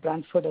Keswick and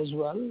Brantford as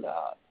well.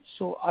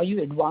 So are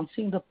you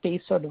advancing the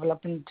pace of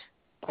development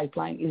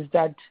pipeline? Is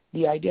that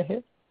the idea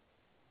here?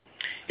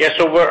 Yeah,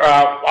 so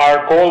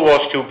our goal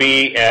was to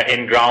be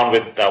in ground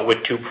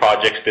with 2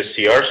 projects this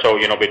year. So,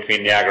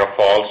 between Niagara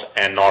Falls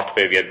and North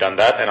Bay, we have done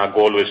that, and our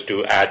goal was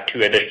to add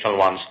 2 additional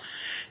ones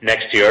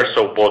next year.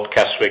 So both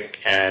Keswick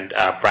and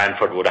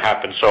Brantford would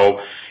happen. So,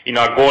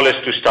 our goal is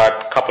to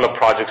start a couple of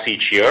projects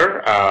each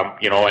year,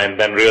 and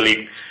then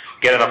really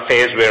get in a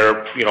phase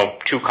where,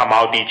 2 come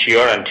out each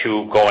year and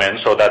 2 go in.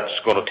 So that's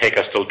going to take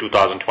us till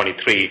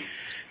 2023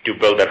 to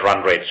build that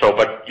run rate. So,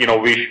 but,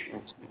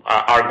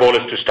 our goal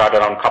is to start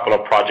around a couple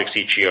of projects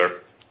each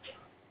year.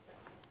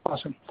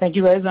 Awesome. Thank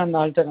you, guys, and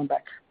I'll turn them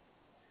back.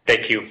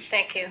 Thank you.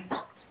 Thank you.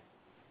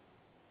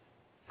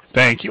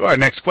 Thank you. Our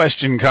next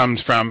question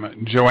comes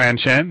from Joanne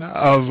Chen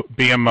of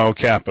BMO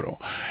Capital.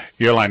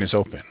 Your line is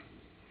open.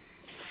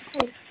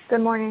 Hey,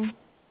 good morning.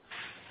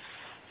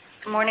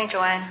 Good morning,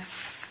 Joanne.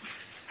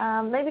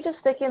 Maybe just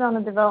sticking on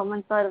the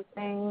development side of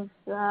things,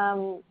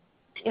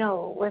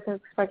 with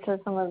respect to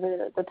some of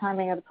the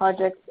timing of the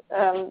projects,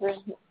 there's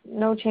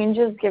no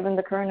changes given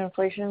the current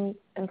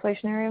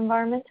inflationary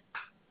environment?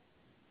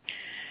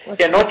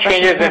 No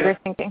changes in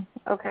thinking.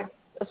 Okay.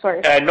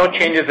 Sorry. No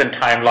changes in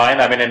timeline.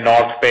 I mean, in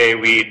North Bay,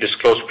 we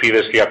disclosed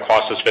previously our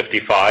cost is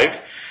 55.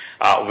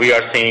 We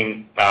are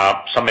seeing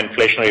some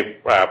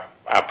inflationary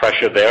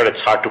pressure there. It's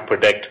hard to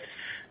predict,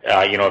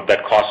 if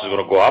that cost is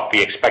going to go up.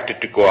 We expect it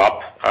to go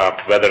up.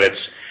 Whether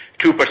it's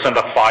 2% or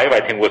 5%,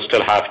 I think we'll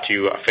still have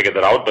to figure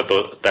that out.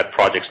 But that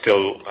project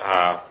still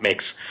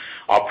makes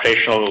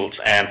operational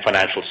and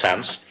financial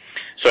sense.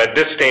 So at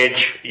this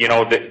stage,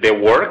 they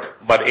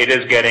work, but it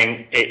is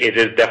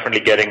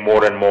definitely getting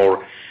more and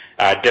more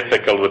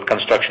difficult with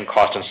construction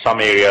costs in some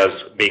areas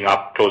being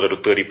up closer to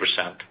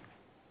 30%.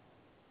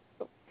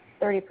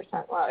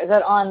 30%. Wow. Is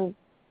that on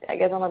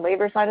the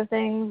labor side of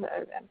things,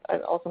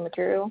 also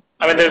material?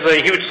 I mean, there's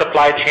a huge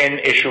supply chain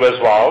issue as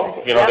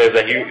well. There's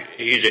a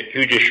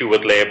huge issue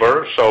with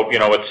labor. So,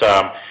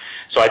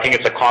 so I think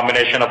it's a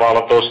combination of all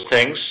of those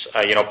things.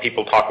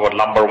 People talk about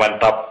lumber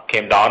went up,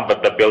 came down,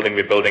 but the building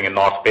we're building in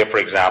North Bay, for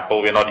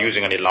example, we're not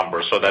using any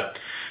lumber. So that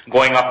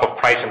going up of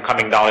price and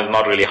coming down is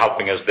not really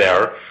helping us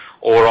there.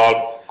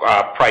 Overall,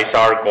 prices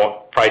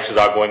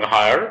are going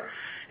higher,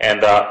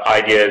 and the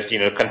idea is,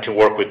 continue to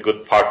work with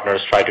good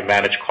partners, try to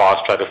manage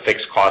costs, try to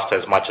fix costs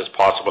as much as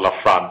possible up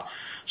front.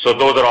 So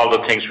those are all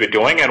the things we're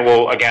doing, and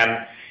we'll,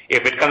 again,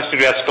 if it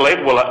continues to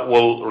escalate,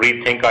 we'll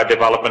rethink our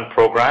development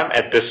program.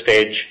 At this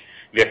stage,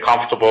 we are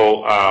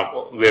comfortable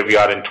where we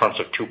are in terms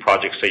of 2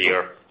 projects a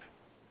year.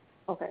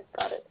 Okay,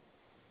 got it.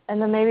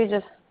 And then maybe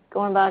just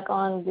going back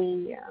on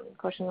the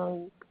question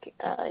on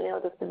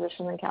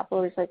disposition and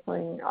capital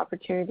recycling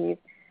opportunities.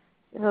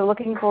 So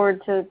looking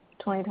forward to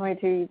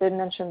 2022, you did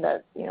mention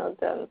that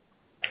the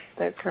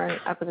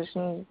current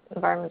acquisition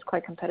environment is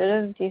quite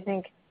competitive. Do you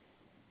think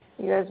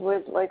you guys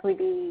would likely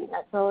be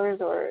net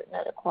sellers or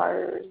net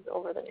acquirers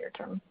over the near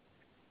term?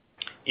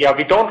 Yeah,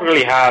 we don't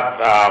really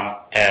have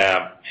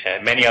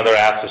many other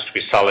assets to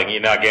be selling.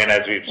 Again,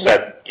 as we've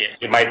said,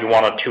 it might be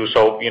 1 or 2.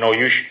 So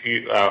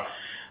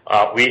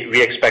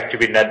we expect to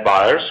be net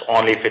buyers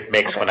only if it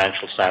makes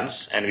financial sense,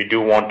 and we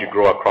do want to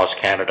grow across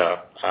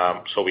Canada.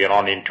 So we are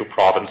only in 2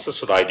 provinces,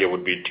 so the idea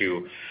would be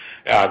to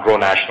grow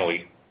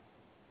nationally.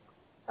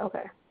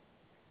 Okay,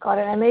 got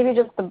it. And maybe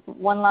just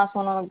one last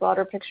one on a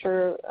broader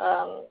picture.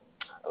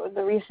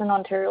 The recent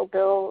Ontario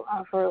bill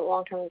for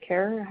long-term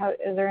care.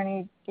 Is there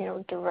any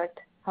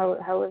how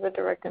is the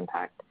direct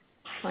impact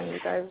on you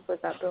guys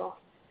with that bill?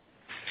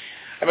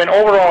 I mean,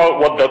 overall,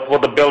 what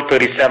the Bill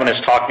 37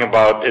 is talking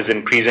about is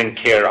increasing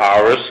care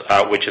hours,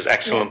 which is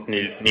excellent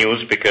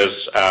news because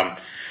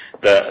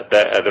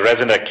the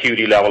resident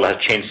acuity level has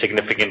changed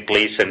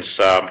significantly since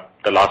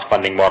the last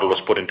funding model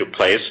was put into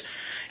place.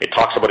 It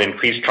talks about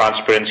increased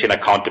transparency and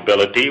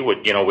accountability,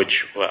 which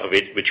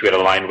we are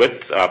aligned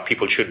with.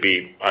 People should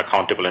be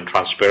accountable and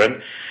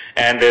transparent.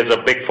 And there's a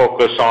big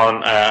focus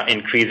on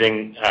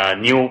increasing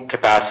new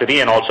capacity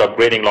and also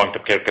upgrading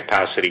long-term care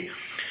capacity.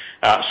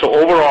 So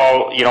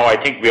overall, I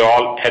think we're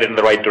all headed in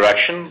the right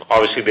direction.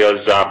 Obviously, we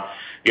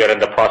are in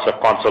the process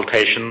of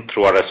consultation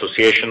through our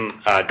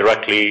association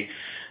directly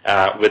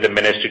with the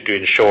ministry to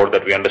ensure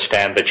that we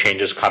understand the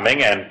changes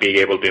coming and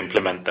be able to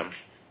implement them.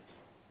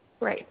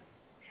 Right.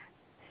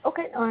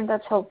 Okay,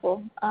 that's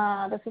helpful.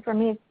 That's it for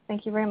me.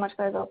 Thank you very much,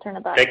 guys. I'll turn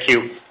it back. Thank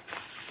you.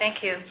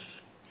 Thank you.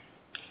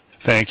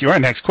 Thank you. Our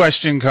next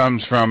question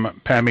comes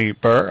from Pammi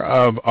Bir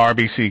of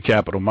RBC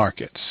Capital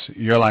Markets.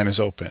 Your line is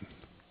open.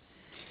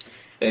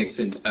 Thanks,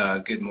 and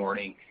good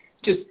morning.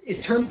 Just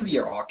in terms of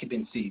your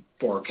occupancy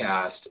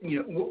forecast,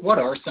 what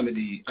are some of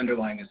the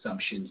underlying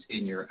assumptions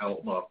in your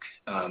outlook?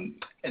 And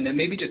then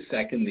maybe just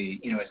secondly,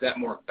 is that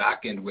more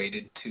back-end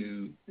weighted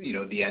to,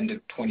 the end of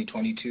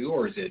 2022,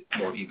 or is it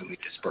more evenly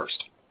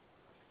dispersed?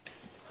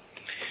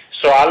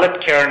 So I'll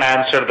let Karen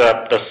answer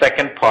the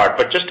second part,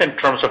 but just in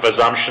terms of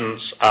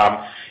assumptions,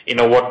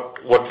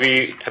 what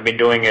we have been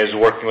doing is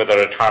working with our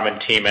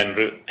retirement team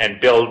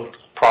and build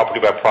property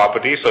by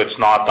property, so it's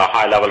not a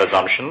high-level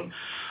assumption.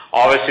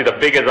 Obviously, the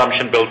big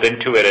assumption built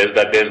into it is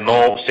that there's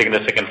no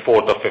significant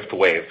 4th or 5th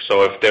wave.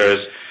 So if there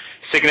is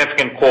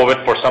significant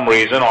COVID for some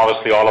reason,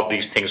 obviously all of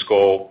these things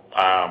go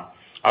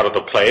out of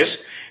the place.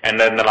 And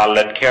then I'll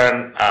let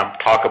Karen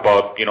talk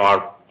about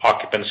our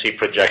occupancy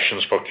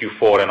projections for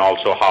Q4 and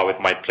also how it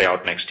might play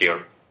out next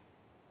year.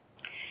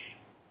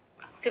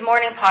 Good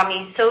morning,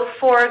 Pammi. So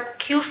for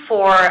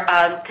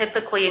Q4,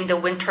 typically in the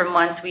winter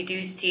months, we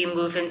do see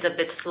move-ins a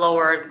bit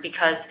slower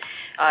because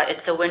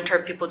it's the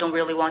winter. People don't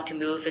really want to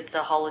move. It's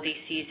the holiday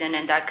season,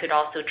 and that could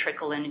also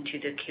trickle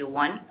into the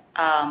Q1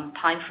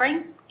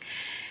 timeframe.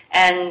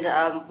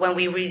 And when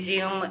we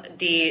resume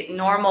the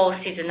normal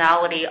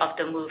seasonality of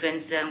the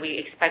move-ins, then we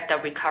expect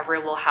that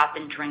recovery will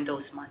happen during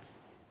those months.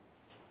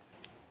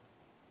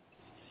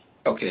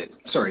 Okay,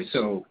 sorry.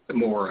 So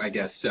more, I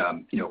guess,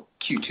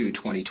 Q2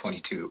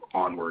 2022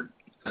 onward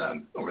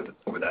over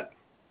that,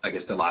 I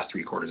guess, the last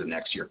 3 quarters of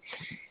next year.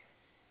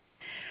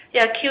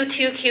 Yeah,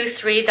 Q2,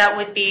 Q3, that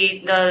would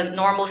be the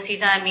normal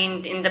season. I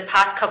mean, in the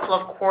past couple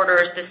of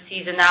quarters, the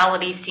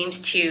seasonality seems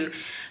to,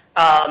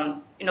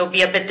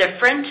 be a bit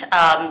different.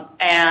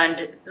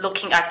 And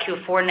looking at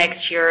Q4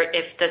 next year,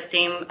 if the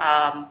same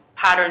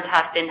patterns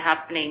have been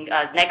happening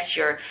next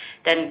year,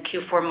 then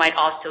Q4 might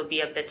also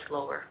be a bit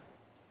slower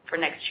for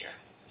next year.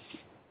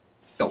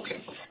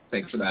 Okay,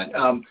 thanks for that.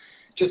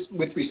 Just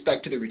with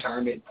respect to the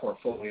retirement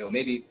portfolio,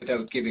 maybe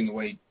without giving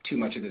away too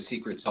much of the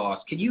secret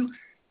sauce, can you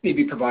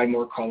maybe provide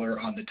more color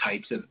on the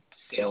types of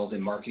sales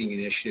and marketing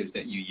initiatives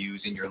that you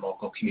use in your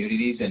local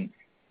communities and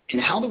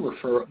how the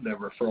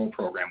referral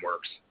program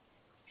works?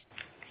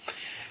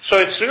 So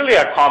it's really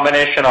a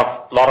combination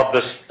of a lot of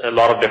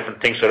different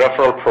things. The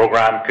referral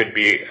program could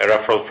be a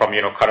referral from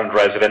current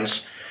residents,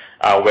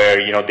 where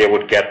they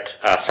would get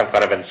some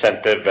kind of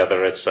incentive,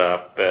 whether it's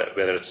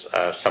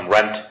some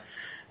rent,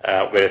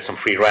 whether it's some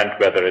free rent,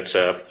 whether it's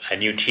a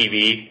new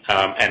TV,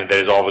 and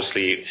there's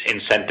obviously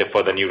incentive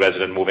for the new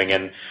resident moving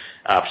in,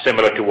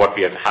 similar to what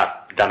we have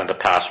done in the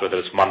past, whether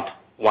it's 1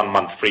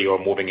 month free or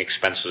moving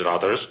expenses and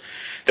others.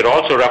 There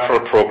are also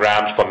referral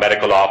programs for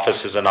medical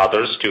offices and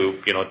others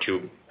to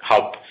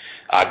help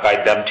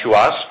guide them to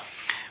us.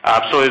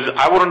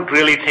 I wouldn't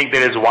really think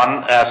there is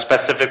one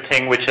specific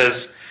thing which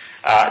has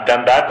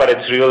done that, but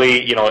it's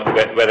really,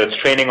 whether it's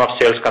training of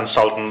sales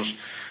consultants,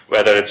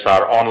 whether it's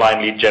our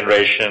online lead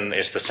generation,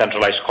 it's the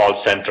centralized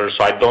call center.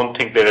 So I don't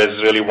think there is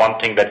really one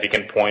thing that we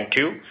can point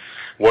to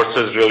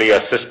versus really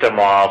a system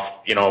of,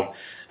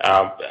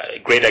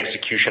 great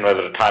execution,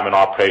 whether the time and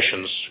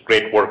operations,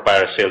 great work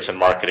by our sales and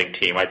marketing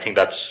team. I think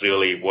that's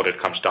really what it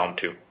comes down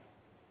to.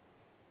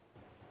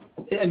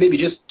 And maybe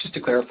just to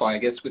clarify, I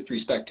guess, with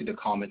respect to the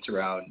comments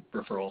around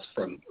referrals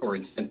from or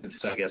incentives,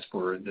 I guess,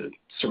 for the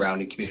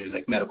surrounding communities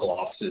like medical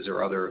offices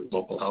or other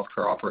local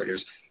healthcare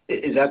operators,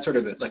 is that sort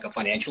of like a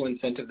financial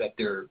incentive that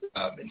they're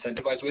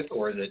incentivized with,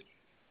 or is it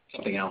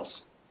something else?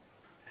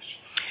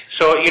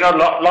 So,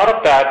 a lot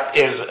of that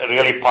is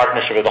really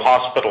partnership with the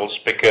hospitals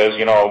because,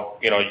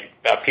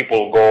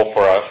 people go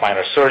for a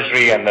minor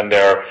surgery and then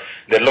they're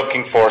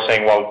looking for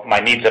saying, well, my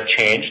needs have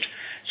changed.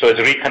 So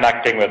it's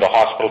reconnecting with the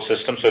hospital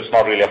system. So it's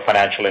not really a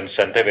financial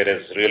incentive. It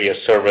is really a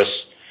service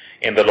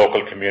in the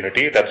local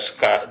community. That's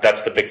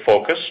the big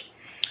focus.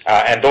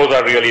 And those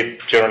are really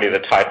generally the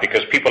type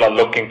because people are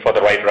looking for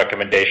the right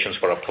recommendations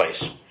for a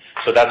place.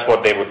 So that's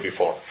what they would be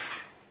for.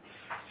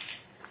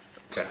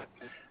 Okay.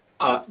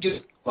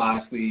 Just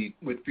lastly,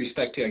 with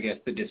respect to, I guess,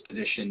 the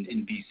disposition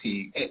in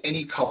BC,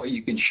 any color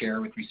you can share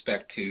with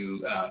respect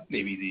to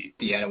maybe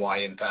the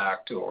NOI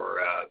impact or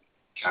a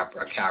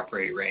cap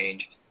rate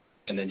range?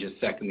 And then just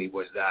secondly,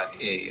 was that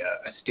a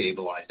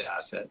stabilized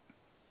asset?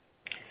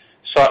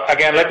 So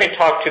again, let me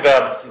talk to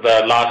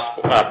the last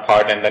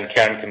part, and then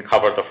Karen can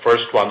cover the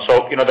first one.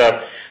 So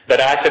that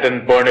asset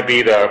in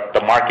Burnaby,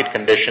 the market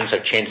conditions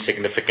have changed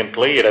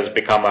significantly. It has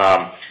become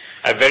a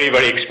very,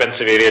 very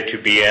expensive area to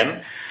be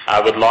in,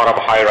 with a lot of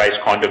high-rise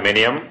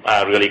condominium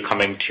really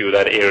coming to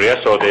that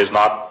area. So there's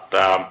not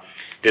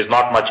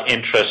much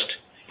interest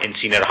in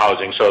senior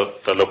housing. So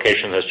the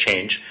location has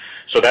changed.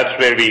 So that's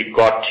where we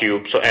got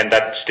to. So and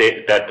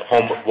that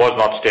home was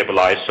not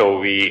stabilized.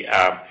 So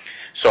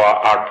so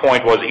our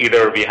point was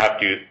either we have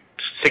to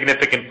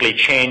significantly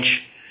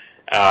change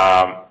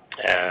the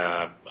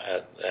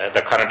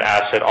current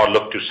asset or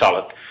look to sell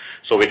it.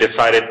 So we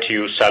decided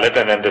to sell it,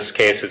 and in this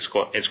case, it's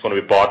going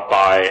to be bought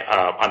by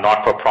a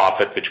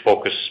not-for-profit which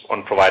focuses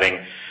on providing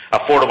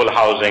affordable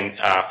housing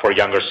for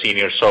younger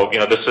seniors. So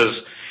this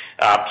is.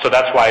 So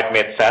that's why it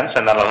made sense,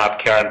 and then I'll have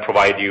Karen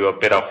provide you a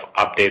bit of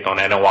update on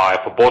NOI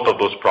for both of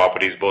those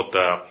properties, both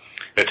the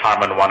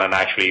retirement one and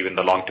actually even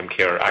the long-term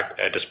care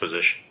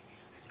disposition.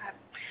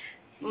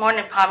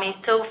 Morning, Pammi.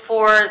 So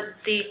for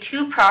the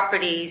 2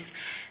 properties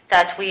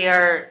that we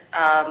are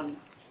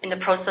in the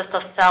process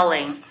of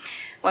selling,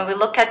 when we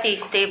look at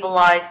the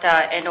stabilized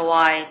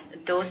NOI,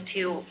 those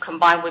 2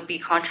 combined would be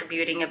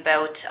contributing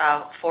about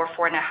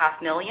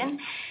 $4.5 million.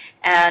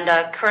 And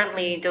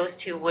currently, those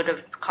 2 would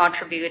have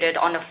contributed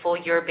on a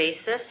full-year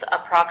basis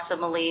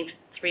approximately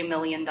 $3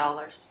 million,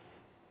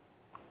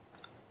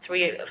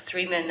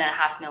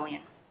 $3.5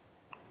 million.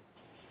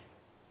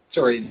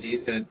 Sorry,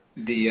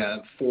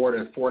 the $4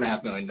 to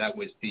 $4.5 million, that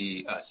was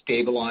the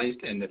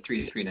stabilized, and the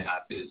 $3 to $3.5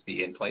 is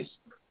the in place.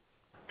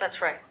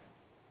 That's right.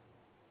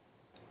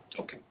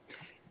 Okay.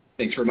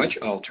 Thanks very much.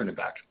 I'll turn it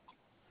back.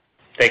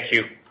 Thank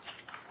you.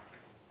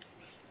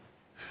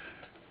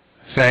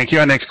 Thank you.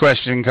 Our next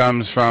question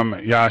comes from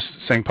Yash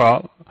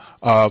Sankpal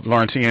of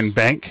Laurentian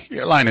Bank.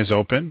 Your line is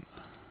open.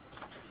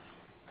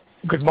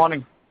 Good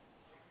morning.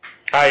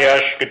 Hi,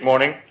 Yash. Good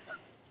morning.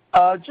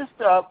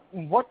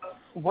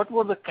 What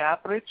were the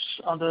cap rates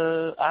on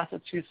the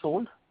assets you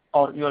sold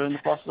or you're in the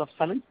process of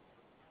selling?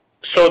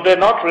 So they're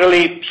not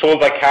really sold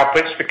by cap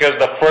rates because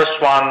the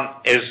first one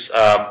is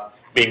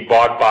being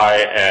bought by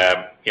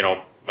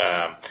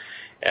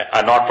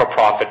a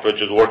not-for-profit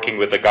which is working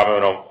with the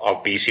government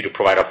of BC to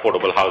provide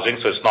affordable housing.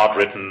 So it's not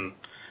written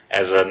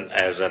as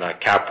a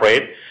cap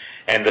rate.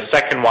 And the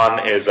second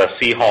one is a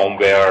C home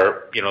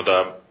where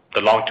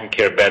the long-term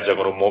care beds are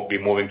going to be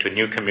moving to a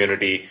new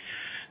community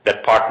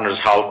that Partners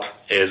Health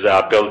is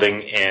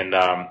building in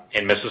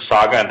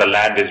Mississauga, and the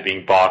land is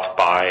being bought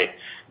by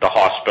the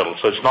hospital.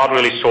 So it's not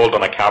really sold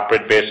on a cap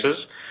rate basis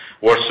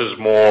versus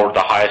more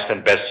the highest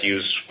and best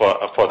use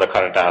for the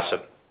current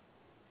asset.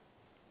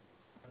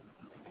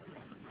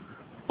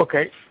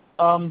 Okay.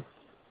 And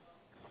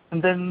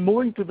then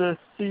moving to the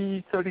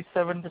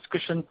C37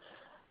 discussion,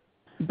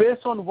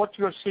 based on what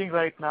you're seeing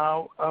right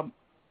now,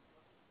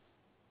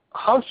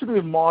 how should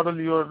we model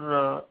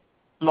your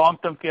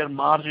long-term care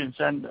margins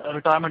and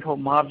retirement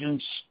home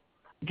margins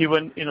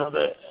given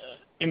the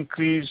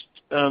increased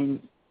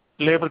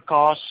labor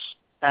costs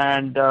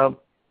and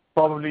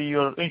probably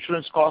your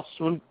insurance costs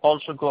will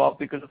also go up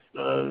because of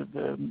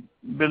the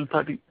Bill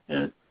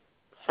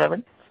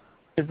 37?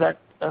 Is that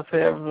a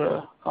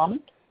fair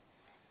comment?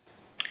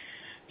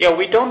 Yeah,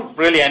 we don't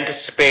really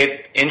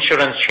anticipate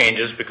insurance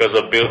changes because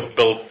of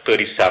Bill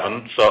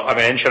 37. So,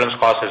 insurance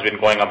costs has been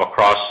going up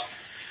across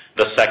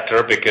the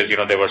sector because,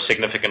 there were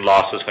significant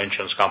losses for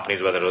insurance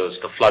companies, whether it was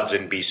the floods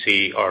in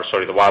BC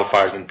the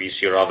wildfires in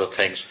BC or other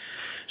things.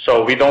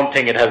 So we don't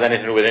think it has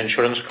anything to do with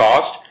insurance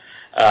cost.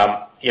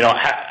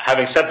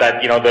 Having said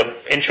that,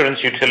 the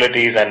insurance,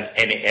 utilities,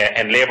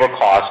 and labor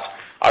costs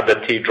are the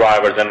key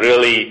drivers, and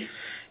really,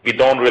 we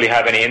don't really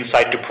have any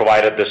insight to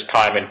provide at this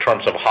time in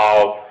terms of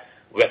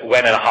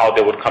when and how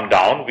they would come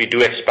down. We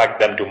do expect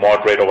them to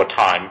moderate over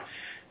time.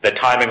 The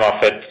timing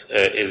of it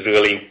is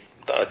really,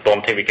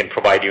 don't think we can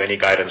provide you any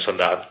guidance on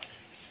that.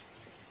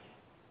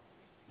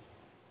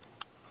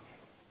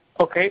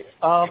 Okay.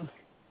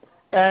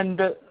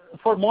 And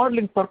for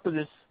modeling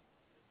purposes,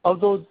 of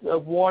those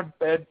ward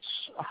beds,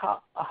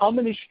 how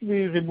many should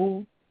we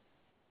remove,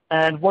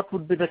 and what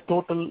would be the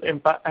total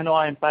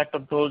NOI impact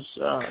of those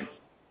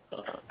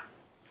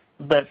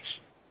beds?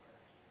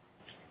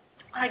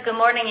 Hi, good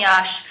morning,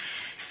 Yash.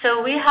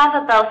 So we have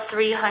about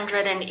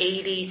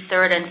 380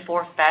 third and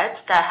fourth beds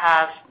that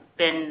have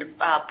been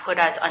put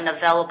as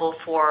unavailable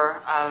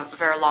for a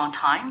very long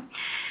time.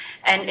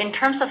 And in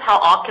terms of how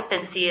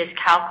occupancy is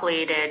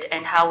calculated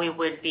and how we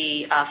would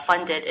be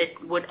funded, it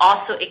would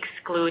also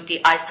exclude the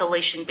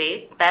isolation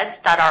beds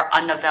that are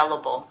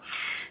unavailable.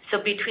 So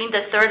between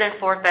the third and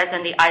fourth beds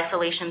and the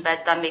isolation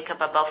beds, that make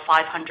up about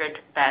 500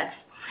 beds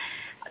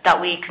that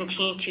we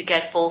continue to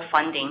get full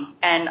funding.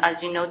 And as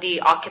you know, the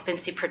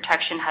occupancy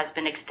protection has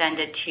been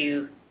extended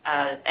to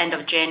end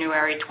of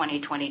January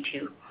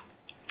 2022.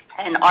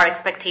 And our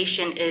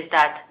expectation is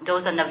that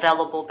those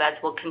unavailable beds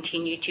will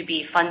continue to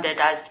be funded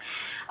as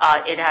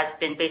it has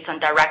been based on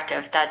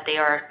directive that they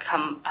have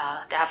come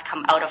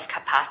out of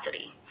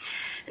capacity.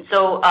 And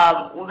so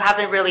we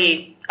haven't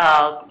really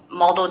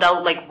modeled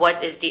out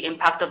what is the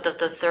impact of the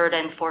third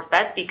and fourth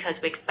beds because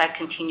we expect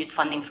continued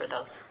funding for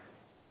those.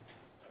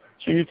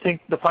 So you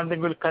think the funding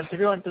will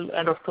continue until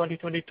end of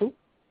 2022?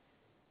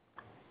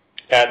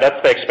 That's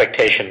the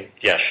expectation,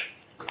 yes.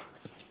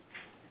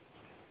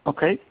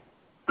 Okay.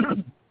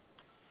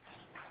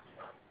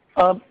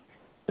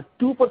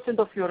 2%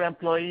 of your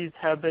employees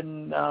have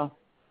been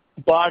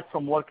barred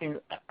from working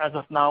as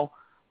of now.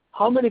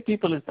 How many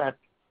people is that?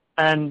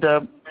 And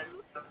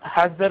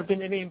has there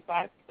been any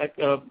impact,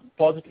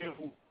 positive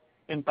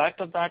impact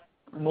of that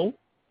move?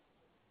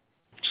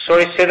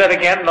 Sorry, say that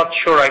again. Not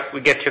sure we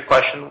get your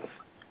question.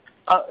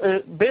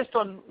 Based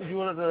on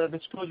your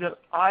disclosure,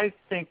 I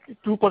think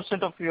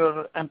 2% of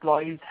your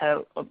employees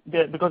have,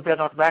 because they are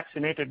not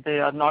vaccinated, they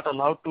are not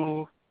allowed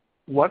to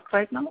work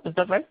right now. Is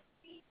that right?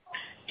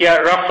 Yeah,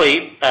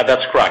 roughly,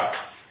 that's correct.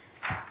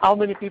 How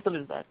many people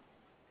is that?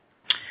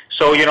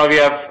 So, we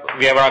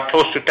have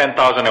close to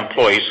 10,000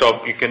 employees,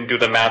 so you can do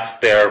the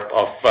math there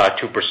of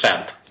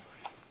 2%.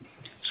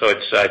 So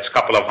it's a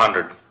couple of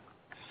hundred.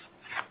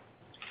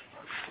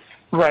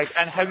 Right.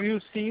 And have you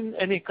seen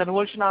any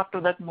conversion after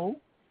that move?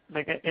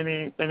 Like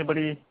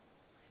anybody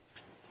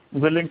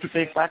willing to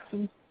take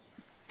vaccines?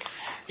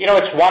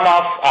 It's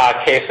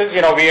one-off cases.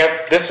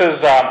 This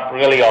is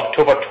really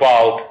October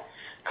 12th,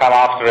 come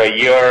after a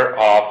year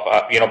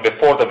of,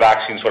 before the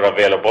vaccines were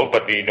available,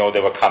 but we know they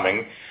were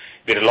coming.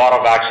 We did a lot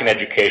of vaccine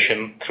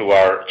education through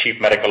our Chief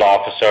Medical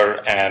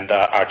Officer and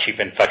our Chief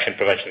Infection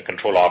Prevention and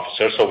Control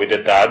Officer, so we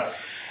did that.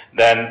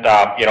 Then,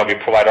 we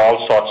provided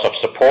all sorts of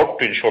support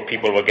to ensure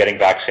people were getting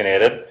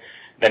vaccinated.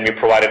 Then we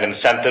provided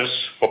incentives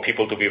for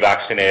people to be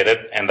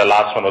vaccinated, and the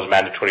last one was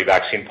mandatory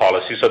vaccine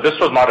policy. So this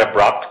was not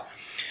abrupt.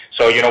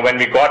 So, when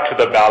we got to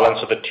the balance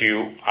of the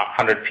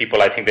 200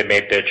 people, I think they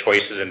made their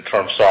choices in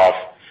terms of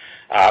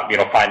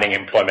finding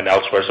employment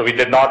elsewhere. So we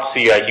did not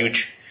see a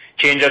huge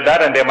change of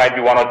that, and there might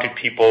be one or two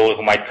people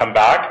who might come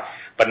back,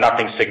 but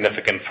nothing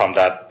significant from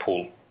that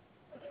pool.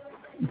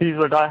 These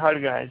were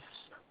diehard guys.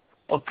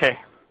 Okay.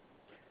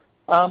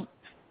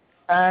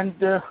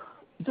 And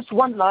just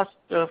one last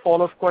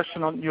follow-up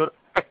question on your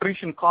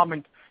attrition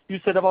comment. You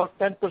said about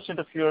 10%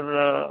 of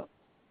your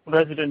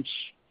residents,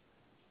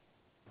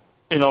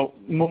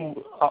 move,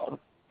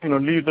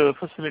 leave the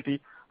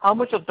facility. How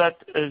much of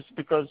that is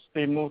because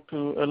they move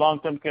to a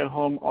long-term care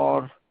home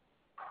or,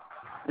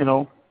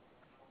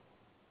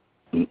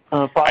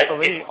 pass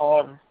away,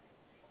 or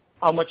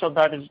how much of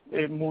that is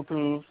they move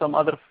to some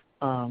other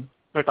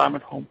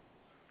retirement home?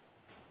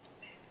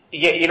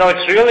 Yeah,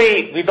 it's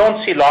really, we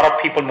don't see a lot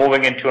of people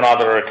moving into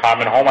another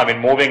retirement home. I mean,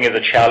 moving is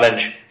a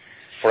challenge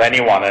for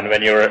anyone, and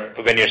when you're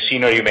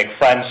senior, you make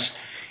friends.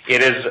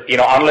 It is,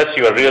 unless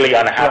you are really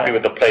unhappy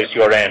with the place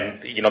you're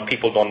in,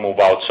 people don't move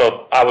out.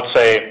 So I would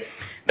say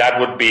that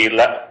would be, 1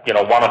 or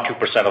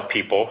 2% of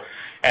people.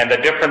 And the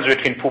difference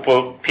between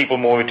people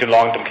moving to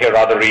long-term care or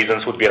other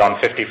reasons would be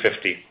around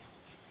 50-50.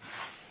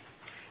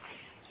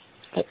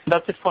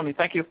 That's it for me.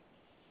 Thank you.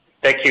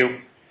 Thank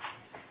you.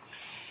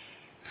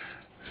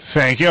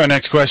 Thank you. Our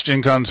next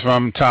question comes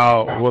from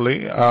Tal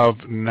Woolley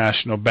of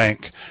National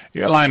Bank.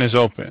 Your line is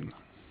open.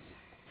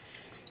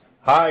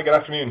 Hi, good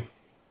afternoon.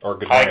 Or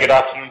good morning. Hi, good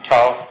afternoon,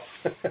 Tal.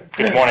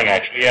 Good morning,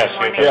 actually. Yes,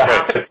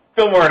 yeah.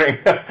 Good morning.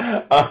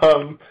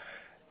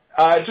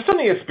 Just on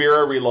the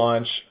Aspira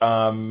relaunch,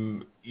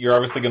 you're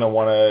obviously going to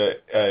want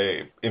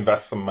to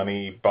invest some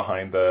money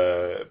behind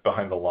the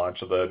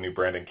launch of the new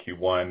brand in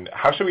Q1.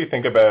 How should we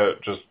think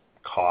about just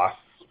costs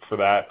for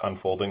that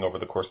unfolding over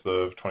the course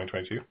of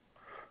 2022?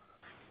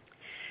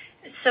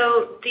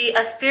 So the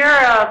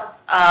Aspira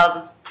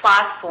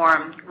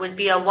platform would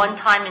be a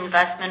one-time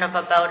investment of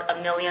about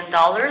 $1 million,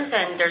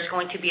 and there's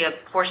going to be a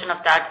portion of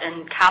that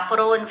in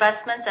capital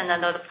investments and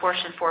another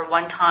portion for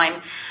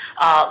one-time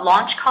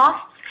launch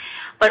costs.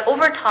 But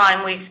over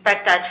time, we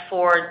expect that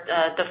for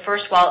the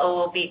first while, it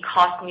will be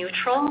cost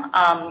neutral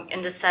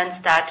in the sense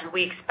that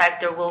we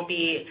expect there will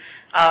be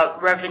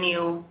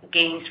revenue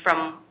gains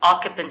from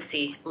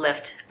occupancy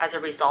lift as a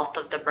result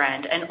of the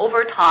brand. And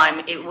over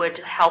time, it would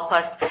help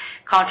us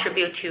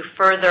contribute to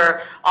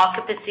further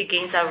occupancy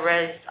gains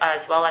as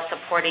well as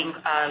supporting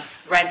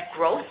rent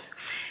growth.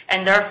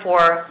 And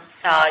therefore,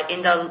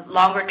 in the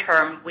longer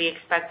term, we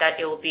expect that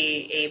it will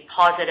be a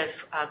positive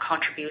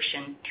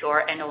contribution to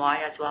our NOI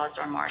as well as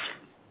our margin.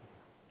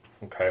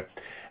 Okay.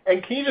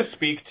 And can you just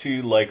speak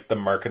to like the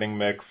marketing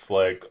mix,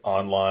 like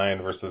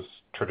online versus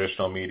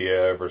traditional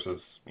media versus,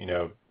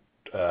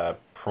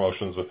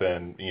 promotions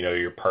within,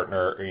 your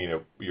partner,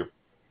 your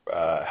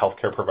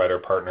healthcare provider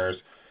partners,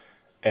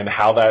 and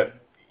how that,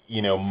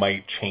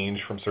 might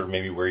change from sort of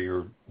maybe where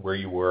you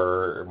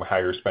were or how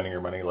you're spending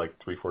your money like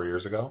 3-4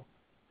 years ago?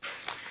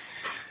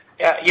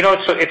 Yeah,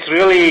 so it's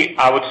really,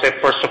 I would say,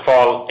 first of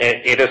all,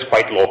 it is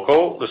quite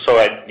local. So,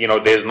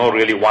 there's no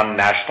really one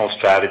national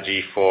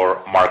strategy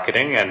for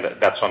marketing, and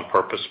that's on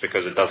purpose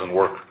because it doesn't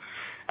work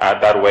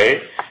that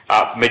way.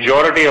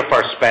 Majority of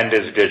our spend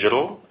is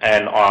digital,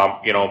 and,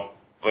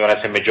 when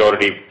I say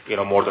majority,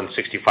 more than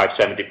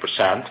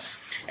 65-70%.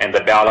 And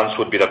the balance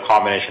would be the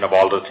combination of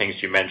all the things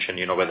you mentioned,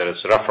 whether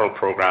it's referral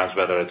programs,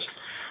 whether it's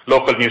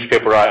local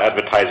newspaper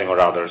advertising or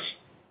others.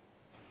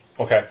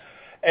 Okay.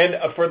 And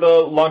for the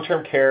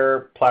long-term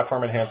care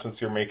platform enhancements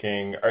you're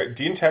making,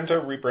 do you intend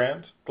to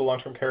rebrand the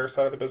long-term care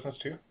side of the business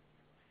too?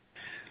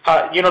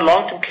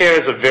 Long-term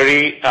care is a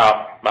very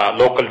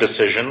local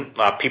decision.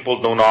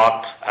 People do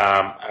not,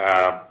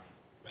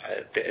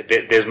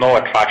 there's no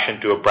attraction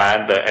to a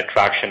brand. The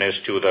attraction is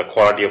to the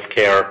quality of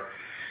care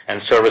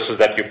and services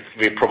that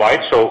we provide.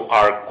 So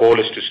our goal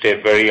is to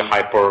stay very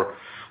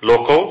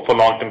hyper-local for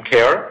long-term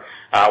care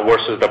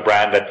versus the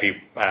brand that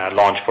we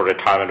launched for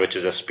retirement, which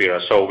is Aspira.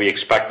 So we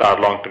expect our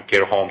long-term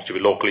care homes to be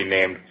locally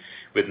named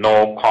with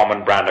no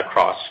common brand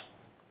across.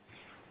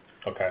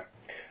 Okay.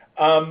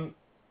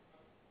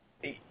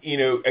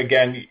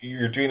 Again,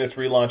 you're doing this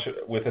relaunch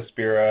with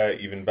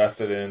Aspira. You've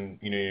invested in,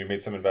 you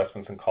made some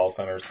investments in call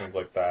centers, things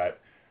like that.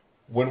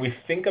 When we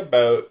think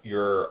about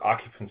your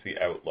occupancy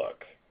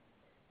outlook,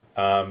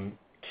 can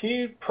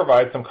you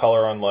provide some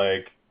color on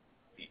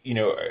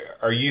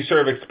are you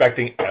sort of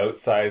expecting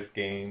outsized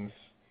gains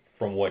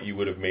from what you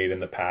would have made in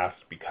the past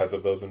because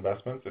of those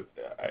investments?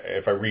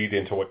 If I read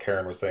into what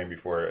Karen was saying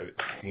before, it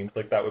seems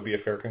like that would be a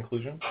fair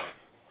conclusion.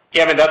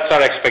 Yeah, I mean, that's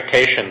our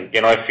expectation.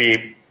 If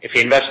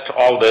we invest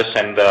all this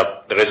and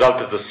the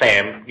result is the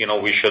same,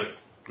 we should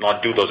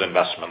not do those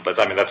investments. But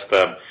I mean,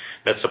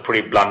 that's a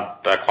pretty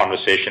blunt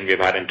conversation we've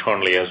had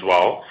internally as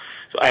well.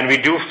 So, and we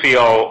do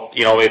feel,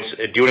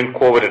 it's during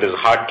COVID, it is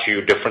hard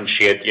to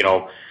differentiate,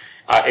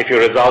 if your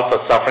results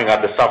are suffering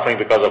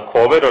because of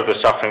COVID or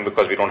they're suffering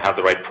because we don't have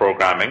the right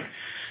programming.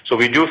 So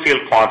we do feel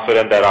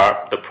confident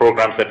that the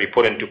programs that we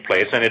put into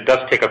place, and it does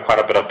take quite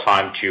a bit of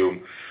time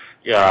to,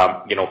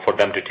 for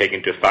them to take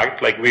into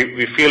effect. Like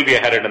we feel we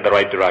are headed in the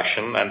right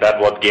direction, and that's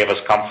what gave us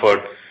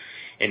comfort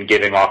in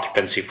giving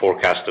occupancy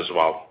forecast as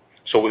well.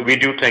 So we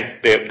do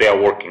think they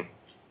are working.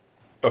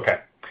 Okay.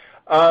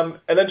 And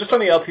then just on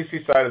the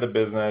LTC side of the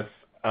business,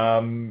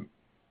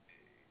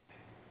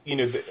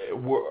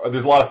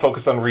 there's a lot of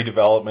focus on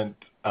redevelopment,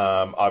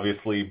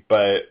 obviously,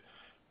 but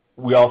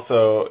we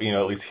also,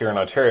 at least here in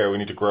Ontario, we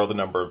need to grow the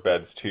number of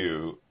beds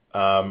too.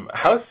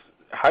 How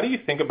do you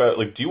think about,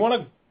 do you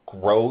want to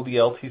grow the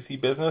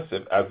LTC business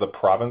as the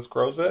province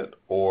grows it,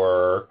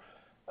 or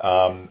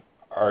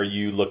are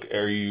you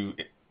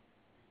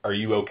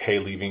okay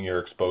leaving your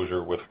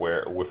exposure with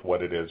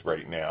what it is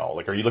right now?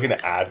 Are you looking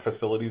to add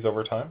facilities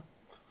over time?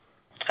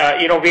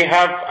 We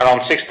have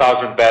around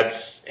 6,000 beds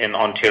in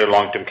Ontario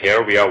long-term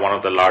care. We are one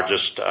of the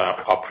largest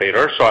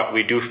operators, so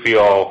we do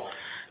feel,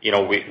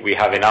 we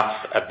have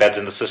enough beds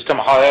in the system.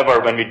 However,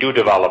 when we do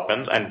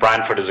development, and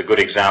Brantford is a good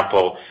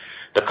example,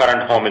 the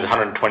current home is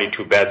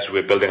 122 beds.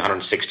 We're building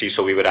 160,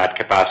 so we would add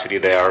capacity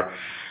there.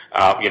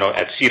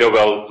 At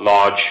Cedarville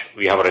Lodge,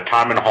 we have a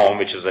retirement home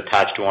which is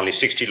attached to only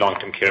 60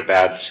 long-term care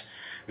beds.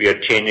 We are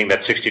changing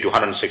that 60 to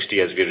 160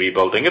 as we're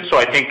rebuilding it. So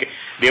I think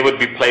there would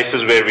be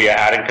places where we are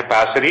adding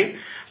capacity.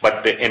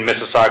 But in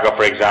Mississauga,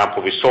 for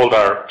example, we sold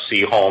our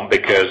C home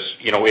because,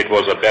 it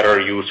was a better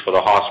use for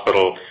the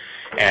hospital.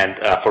 And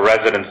for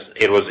residents,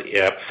 it was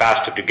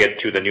faster to get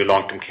to the new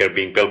long-term care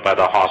being built by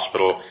the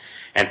hospital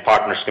and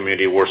Partners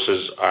Community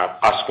versus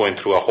us going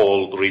through a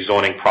whole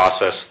rezoning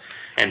process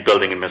and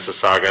building in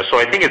Mississauga. So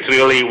I think it's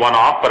really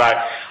one-off, but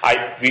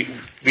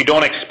we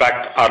don't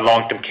expect our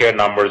long-term care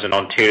numbers in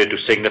Ontario to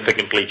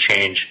significantly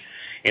change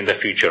in the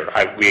future.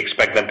 We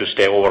expect them to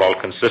stay overall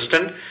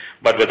consistent,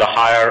 but with a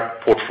higher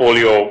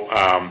portfolio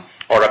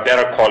or a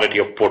better quality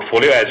of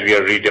portfolio as we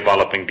are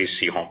redeveloping these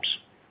C homes.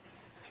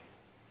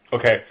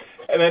 Okay.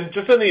 And then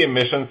just on the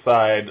admission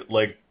side,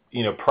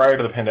 prior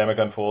to the pandemic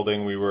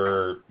unfolding, we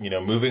were,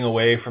 moving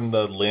away from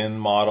the LHIN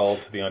model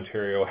to the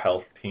Ontario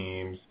Health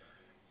Teams.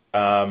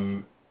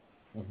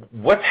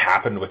 What's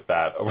happened with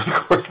that over the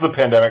course of the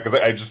pandemic?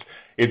 Because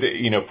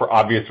for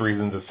obvious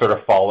reasons, it's sort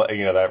of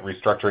that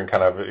restructuring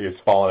kind of is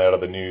fallen out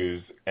of the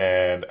news,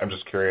 and I'm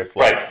just curious,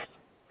 right.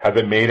 Has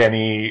it made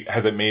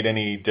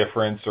any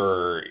difference,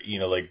 or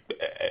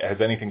has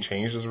anything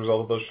changed as a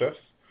result of those shifts?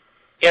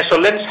 Yeah, so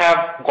LHINs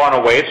have gone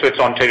away, so it's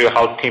Ontario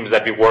Health Teams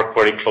that we work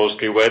very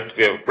closely with.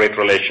 We have a great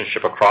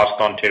relationship across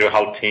the Ontario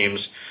Health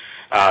Teams.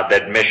 The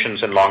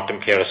admissions in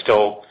long-term care are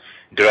still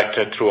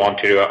directed through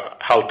Ontario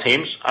Health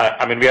Teams.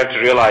 We have to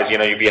realize,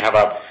 we have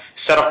a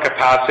set of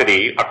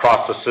capacity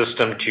across the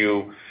system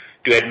to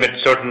admit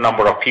certain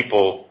number of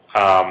people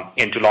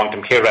into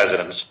long-term care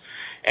residents.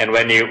 And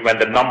when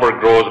the number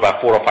grows by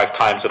 4 or 5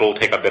 times, it'll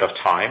take a bit of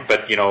time.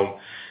 But,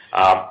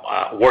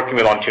 working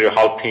with Ontario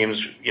Health Teams,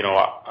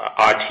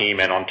 our team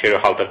and Ontario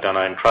Health have done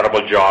an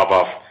incredible job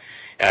of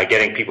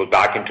getting people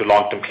back into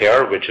long-term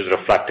care, which is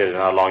reflected in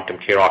our long-term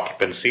care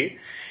occupancy.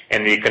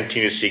 And we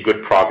continue to see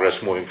good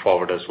progress moving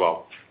forward as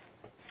well.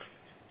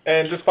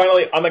 And just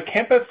finally, on the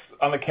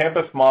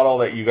campus model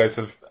that you guys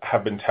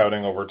have been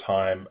touting over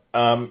time,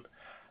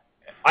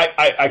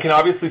 I can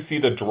obviously see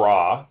the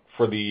draw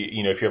for the,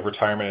 if you have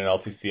retirement and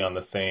LTC on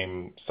the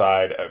same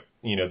side,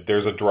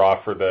 there's a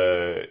draw for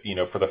the,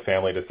 for the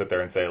family to sit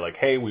there and say,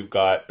 hey, we've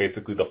got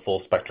basically the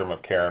full spectrum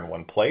of care in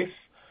one place.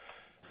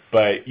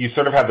 But you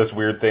sort of have this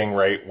weird thing,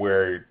 right,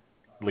 where,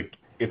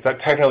 it's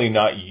technically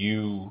not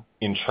you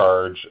in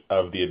charge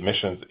of the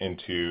admissions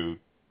into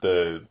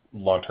the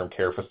long-term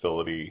care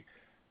facility.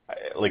 I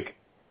wouldn't.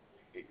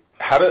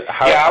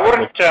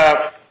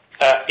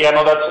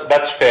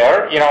 That's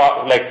fair.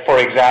 For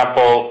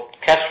example,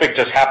 Keswick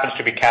just happens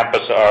to be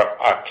campus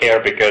care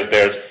because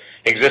there's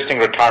existing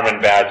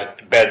retirement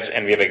beds,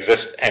 and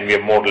we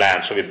have more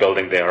land, so we're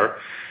building there.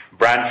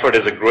 Brantford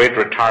is a great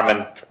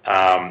retirement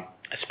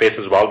space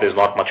as well. There's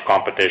not much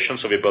competition,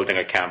 so we're building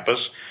a campus.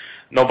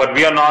 No, but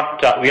we are not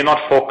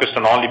focused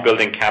on only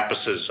building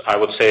campuses. I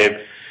would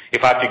say,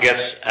 if I have to guess,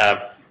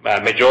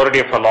 majority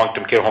of our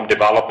long-term care home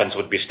developments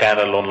would be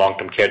standalone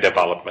long-term care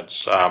developments.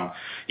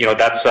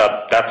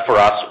 That's for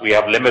us. We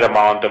have limited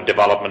amount of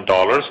development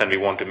dollars, and we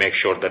want to make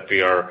sure that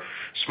we are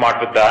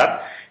smart with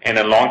that. And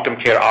in long-term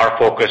care, our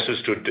focus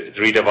is to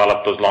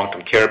redevelop those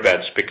long-term care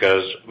beds,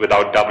 because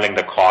without doubling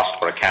the cost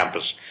for a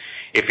campus.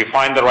 If we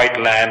find the right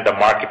land, the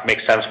market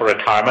makes sense for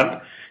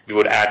retirement, we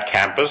would add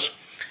campus.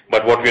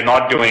 But what we're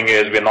not doing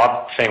is we're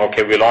not saying,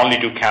 okay, we'll only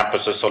do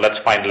campuses, so let's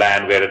find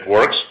land where it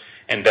works,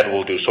 and then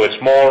we'll do. So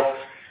it's more,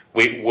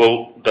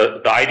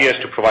 the idea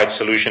is to provide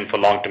solution for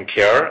long-term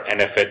care, and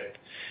if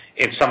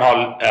it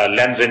somehow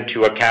lends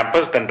into a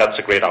campus, then that's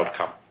a great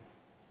outcome.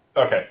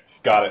 Okay,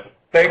 got it.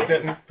 Thanks,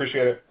 Nitin.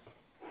 Appreciate it.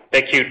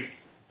 Thank you.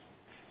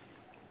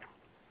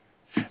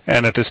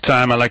 And at this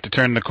time, I'd like to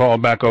turn the call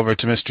back over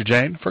to Mr.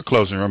 Jain for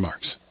closing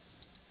remarks.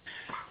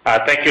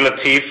 Thank you,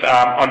 Latif.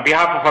 On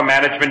behalf of our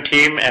management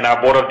team and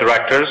our board of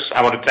directors,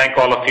 I want to thank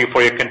all of you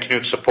for your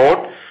continued support.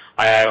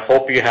 I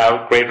hope you have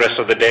a great rest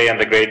of the day and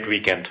a great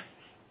weekend.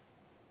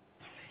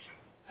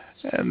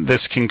 And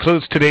this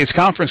concludes today's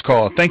conference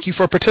call. Thank you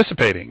for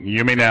participating.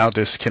 You may now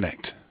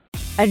disconnect.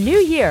 A new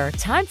year,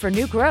 time for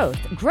new growth.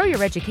 Grow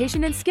your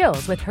education and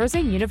skills with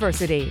Herzing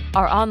University.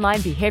 Our online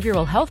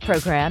behavioral health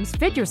programs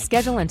fit your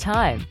schedule and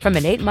time. From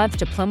an 8-month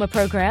diploma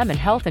program in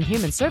health and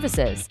human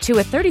services to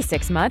a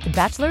 36-month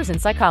bachelor's in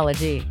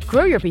psychology.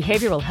 Grow your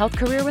behavioral health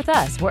career with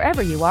us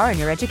wherever you are in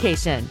your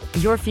education.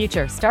 Your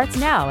future starts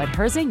now at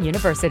Herzing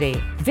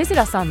University. Visit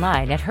us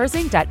online at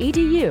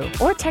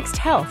herzing.edu or text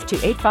health to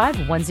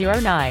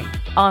 85109.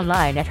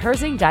 Online at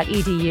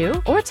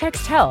herzing.edu or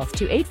text health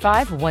to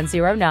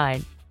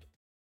 85109.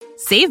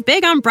 Save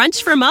big on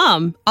brunch for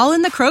mom, all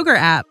in the Kroger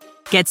app.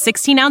 Get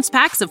 16-ounce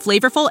packs of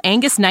flavorful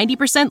Angus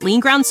 90% lean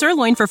ground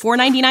sirloin for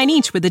 $4.99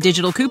 each with a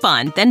digital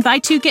coupon. Then buy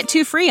 2, get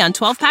 2 free on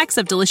 12 packs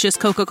of delicious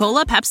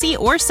Coca-Cola, Pepsi,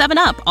 or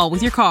 7-Up, all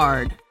with your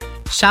card.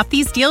 Shop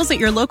these deals at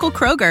your local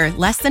Kroger,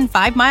 less than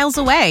 5 miles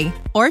away.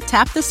 Or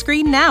tap the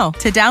screen now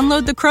to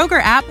download the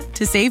Kroger app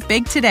to save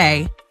big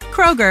today.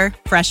 Kroger,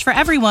 fresh for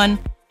everyone.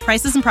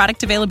 Prices and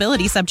product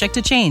availability subject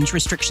to change.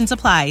 Restrictions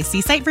apply.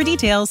 See site for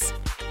details.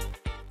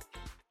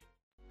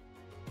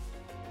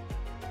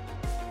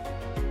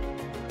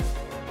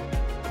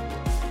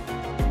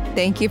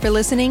 Thank you for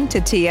listening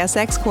to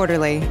TSX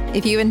Quarterly.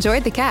 If you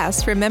enjoyed the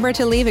cast, remember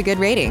to leave a good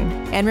rating.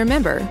 And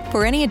remember,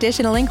 for any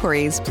additional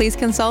inquiries, please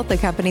consult the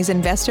company's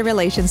investor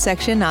relations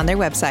section on their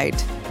website.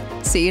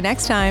 See you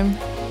next time.